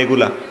করিয়া জানে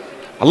এগুলা?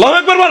 আল্লাহু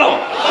আকবার বলো।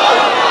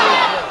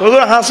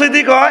 হুজুর হাসি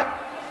দি কয়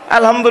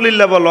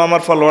আলহামদুলিল্লাহ বলো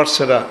আমার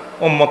ফলোয়ার্সেরা,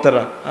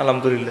 উম্মতেরা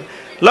আলহামদুলিল্লাহ।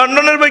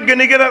 লন্ডনের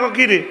বৈজ্ঞানিকেরা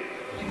কি রে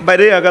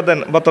বাইরে আগা দেন,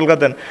 বোতলগা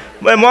দেন।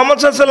 মোহাম্মদ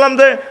সাল্লাম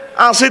দে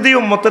আসি দি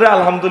উম্মতেরা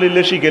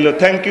আলহামদুলিল্লাহ শিখেল,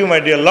 thank you my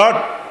dear Lord.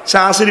 সে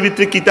হাসির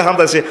ভিতরে কিতা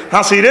হান্দাছে,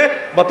 হাসি রে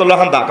বোতল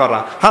হান্দা করা,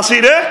 হাসি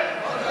রে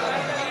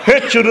হে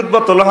চুরুত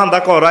বোতল হান্দা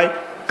করাই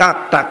কাক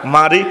টাক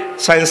মারি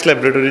সায়েন্স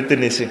ল্যাবরেটরিতে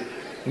নিছে,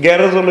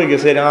 গ্যারেজ লই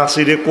গেছে।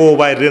 আসিরে কো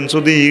by Rancho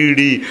the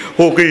ED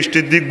হোকে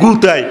state দি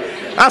গুতাই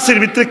আসির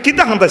ভিতরে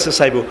কিতা হান্দাছে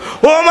চাইব।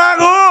 ও মা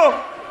গো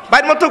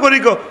বাইর মতো করি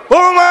গো, ও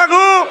মা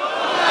গো।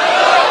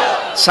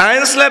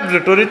 সায়েন্স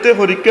ল্যাবরেটরিতে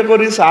পরীক্ষা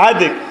করি চাই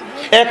দেখ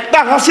একটা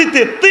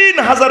হাসিতে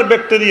 3000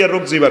 ব্যাকটেরিয়া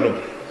রোগ জীবাণু।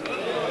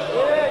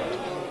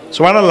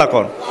 সুবহানাল্লাহ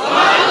কোন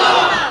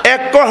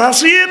এক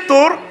হাসিয়ে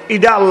তোর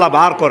এটা আল্লাহ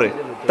বার করে,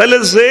 তাহলে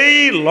যেই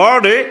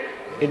লর্ডে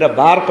এটা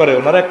বার করে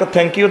ওনারা একটা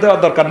থ্যাংক ইউ দেওয়ার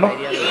দরকার না?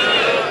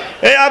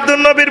 এই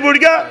আব্দুল নবীর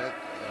বুড়িয়া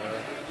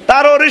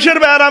তার ওরিশের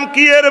ব্যারাম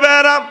কি এর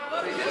ব্যারাম,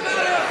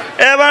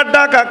 এবার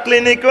ঢাকা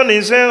ক্লিনিকও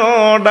নিছে, ও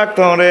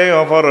ডাক্তারে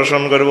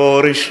অপারেশন করবো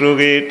ওরিশ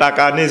রোগী,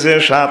 টাকা নিছে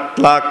 7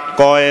 লাখ।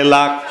 কয়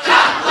লাখ?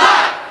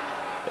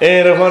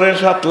 এরপরে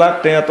 7 লাখ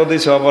টাকা তো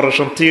দিছে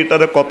অপারেশন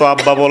থিয়েটারে। কত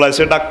আব্বা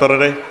বলাইছে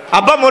ডাক্তারে,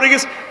 আব্বা মরে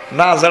গেছে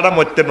না, যারা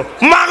মরতে না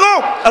মাগো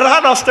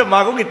রান আসতে,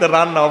 মাগো কিতে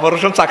রান না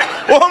অপারেশন চাক,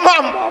 ও মা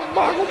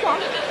মাগো।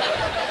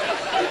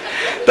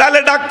 তাহলে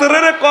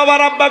ডাক্তারের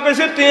কবার আব্বা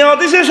কইছে টিয়া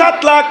দিছে 7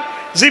 লাখ,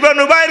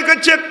 জীবাণু বাইর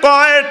করছে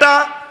কয়টা?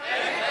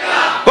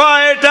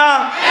 কয়টা?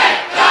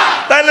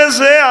 তাইলে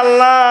যে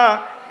আল্লাহ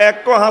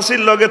এক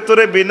হাসির লগে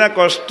তোরে বিনা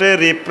কষ্টে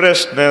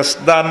রিফ্রেশনেস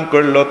দান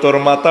করলো, তোর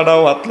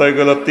মাথাটাও হাত লয়ে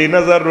গেল,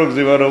 3000 রোগ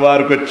জীবাণু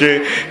বার করছে।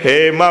 হে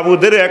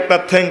মাবুদের একটা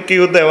থ্যাংক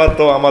ইউ দেওয়া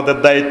তো আমাদের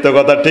দায়িত্ব,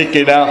 কথা ঠিক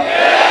কিনা?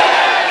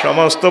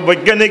 সমস্ত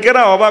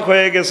বৈজ্ঞানিকেরা অবাক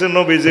হয়ে গেছে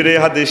নবীজির এই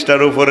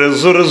হাদিসটার উপরে।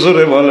 জোরে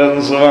জোরে বলেন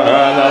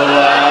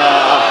সুবহানাল্লাহ।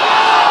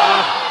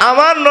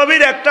 আমার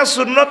নবীর একটা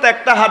সুন্নত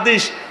একটা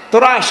হাদিস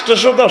তোরা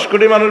 810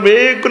 কোটি মানুষ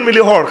বেগুন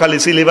মিলি হর, খালি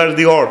সিলিবাস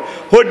দি হর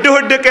হড্ডে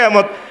হড্ডে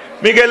কেমত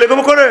মিগাইলে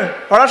কম করে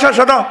হড়া শেষ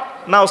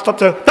না ওস্তাদ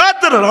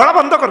হড়া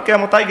বন্ধ কর,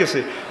 কেমত আই গেছে।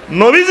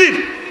 নবীজির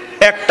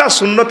একটা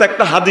সুন্নত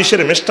একটা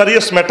হাদিসের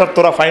মিস্টারিয়াস ম্যাটার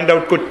তোরা ফাইন্ড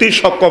আউট করতেই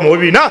সক্ষম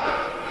হবি না,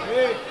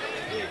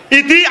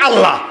 ইতি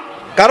আল্লাহ।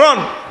 কারণ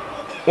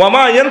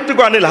ওয়ামা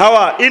ইয়ানতিকু আনিল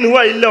হাওয়া ইন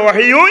হুয়া ইল্লা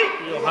ওয়াহিয়ুন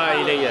ইউহা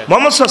ইলাইহি।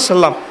 মুহাম্মদ সাল্লাল্লাহু আলাইহি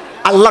ওয়াসাল্লাম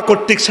আল্লাহ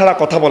কর্তৃক ছাড়া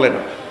কথা বলে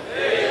না।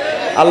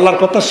 আল্লাহর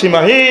কথা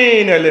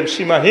সীমাহীন এলেম,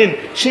 সীমাহীন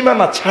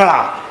সীমানা ছাড়া।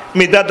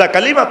 মিদাদা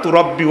কালিমাতু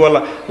রাব্বি ওয়ালা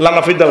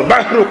লানাফিদাল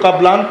বাহরু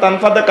ক্বাবলা আন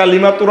তানফাদা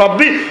কালিমাতু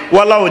রাব্বি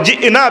ওয়ালাউ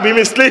জিনা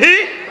বিমিসলিহি।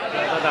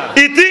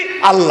 ইতি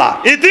আল্লাহ,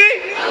 ইতি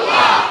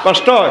আল্লাহ।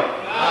 কষ্ট হয়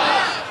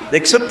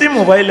দেখছ তুই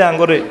মোবাইলে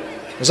আঙ্গরে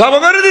যাব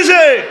করে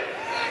দিছে,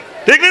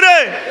 ঠিক রে?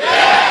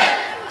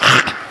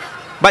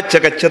 বাচ্চা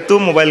কাচ্চা তো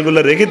মোবাইলগুলো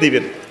রেখে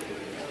দিবেন।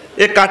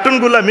 এই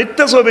কার্টুনগুলা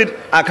মিথ্যা ছবির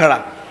আখড়া,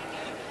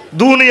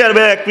 দুনিয়ার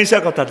ব্যাগ পিছা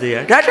কথা দিয়ে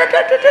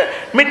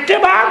মিথ্যে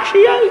বাঘ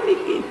শিয়াল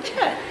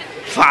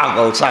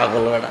পাগল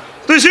ছাগল।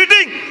 তুই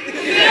সিটিং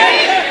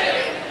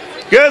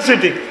কে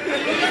সিটিং?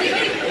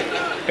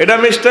 এটা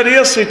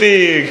মিস্টারিয়াস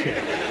সিটিং।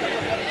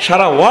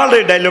 সারা ওয়ার্ল্ড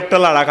এই ডায়লগটা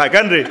লাড়া খায়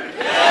কেন রে?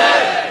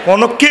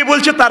 কোন কে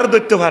বলছে তার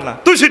দেখতে পায় না,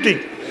 তুই সিটিং।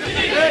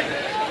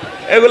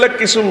 এগুলো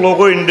কিছু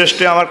লোগো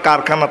ইন্ডাস্ট্রি, আমার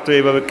কারখানা তো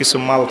এইভাবে কিছু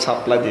মাল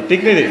সাপ্লাই দিই,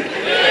 ঠিক নেই রে?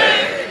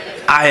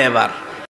 আয় এবার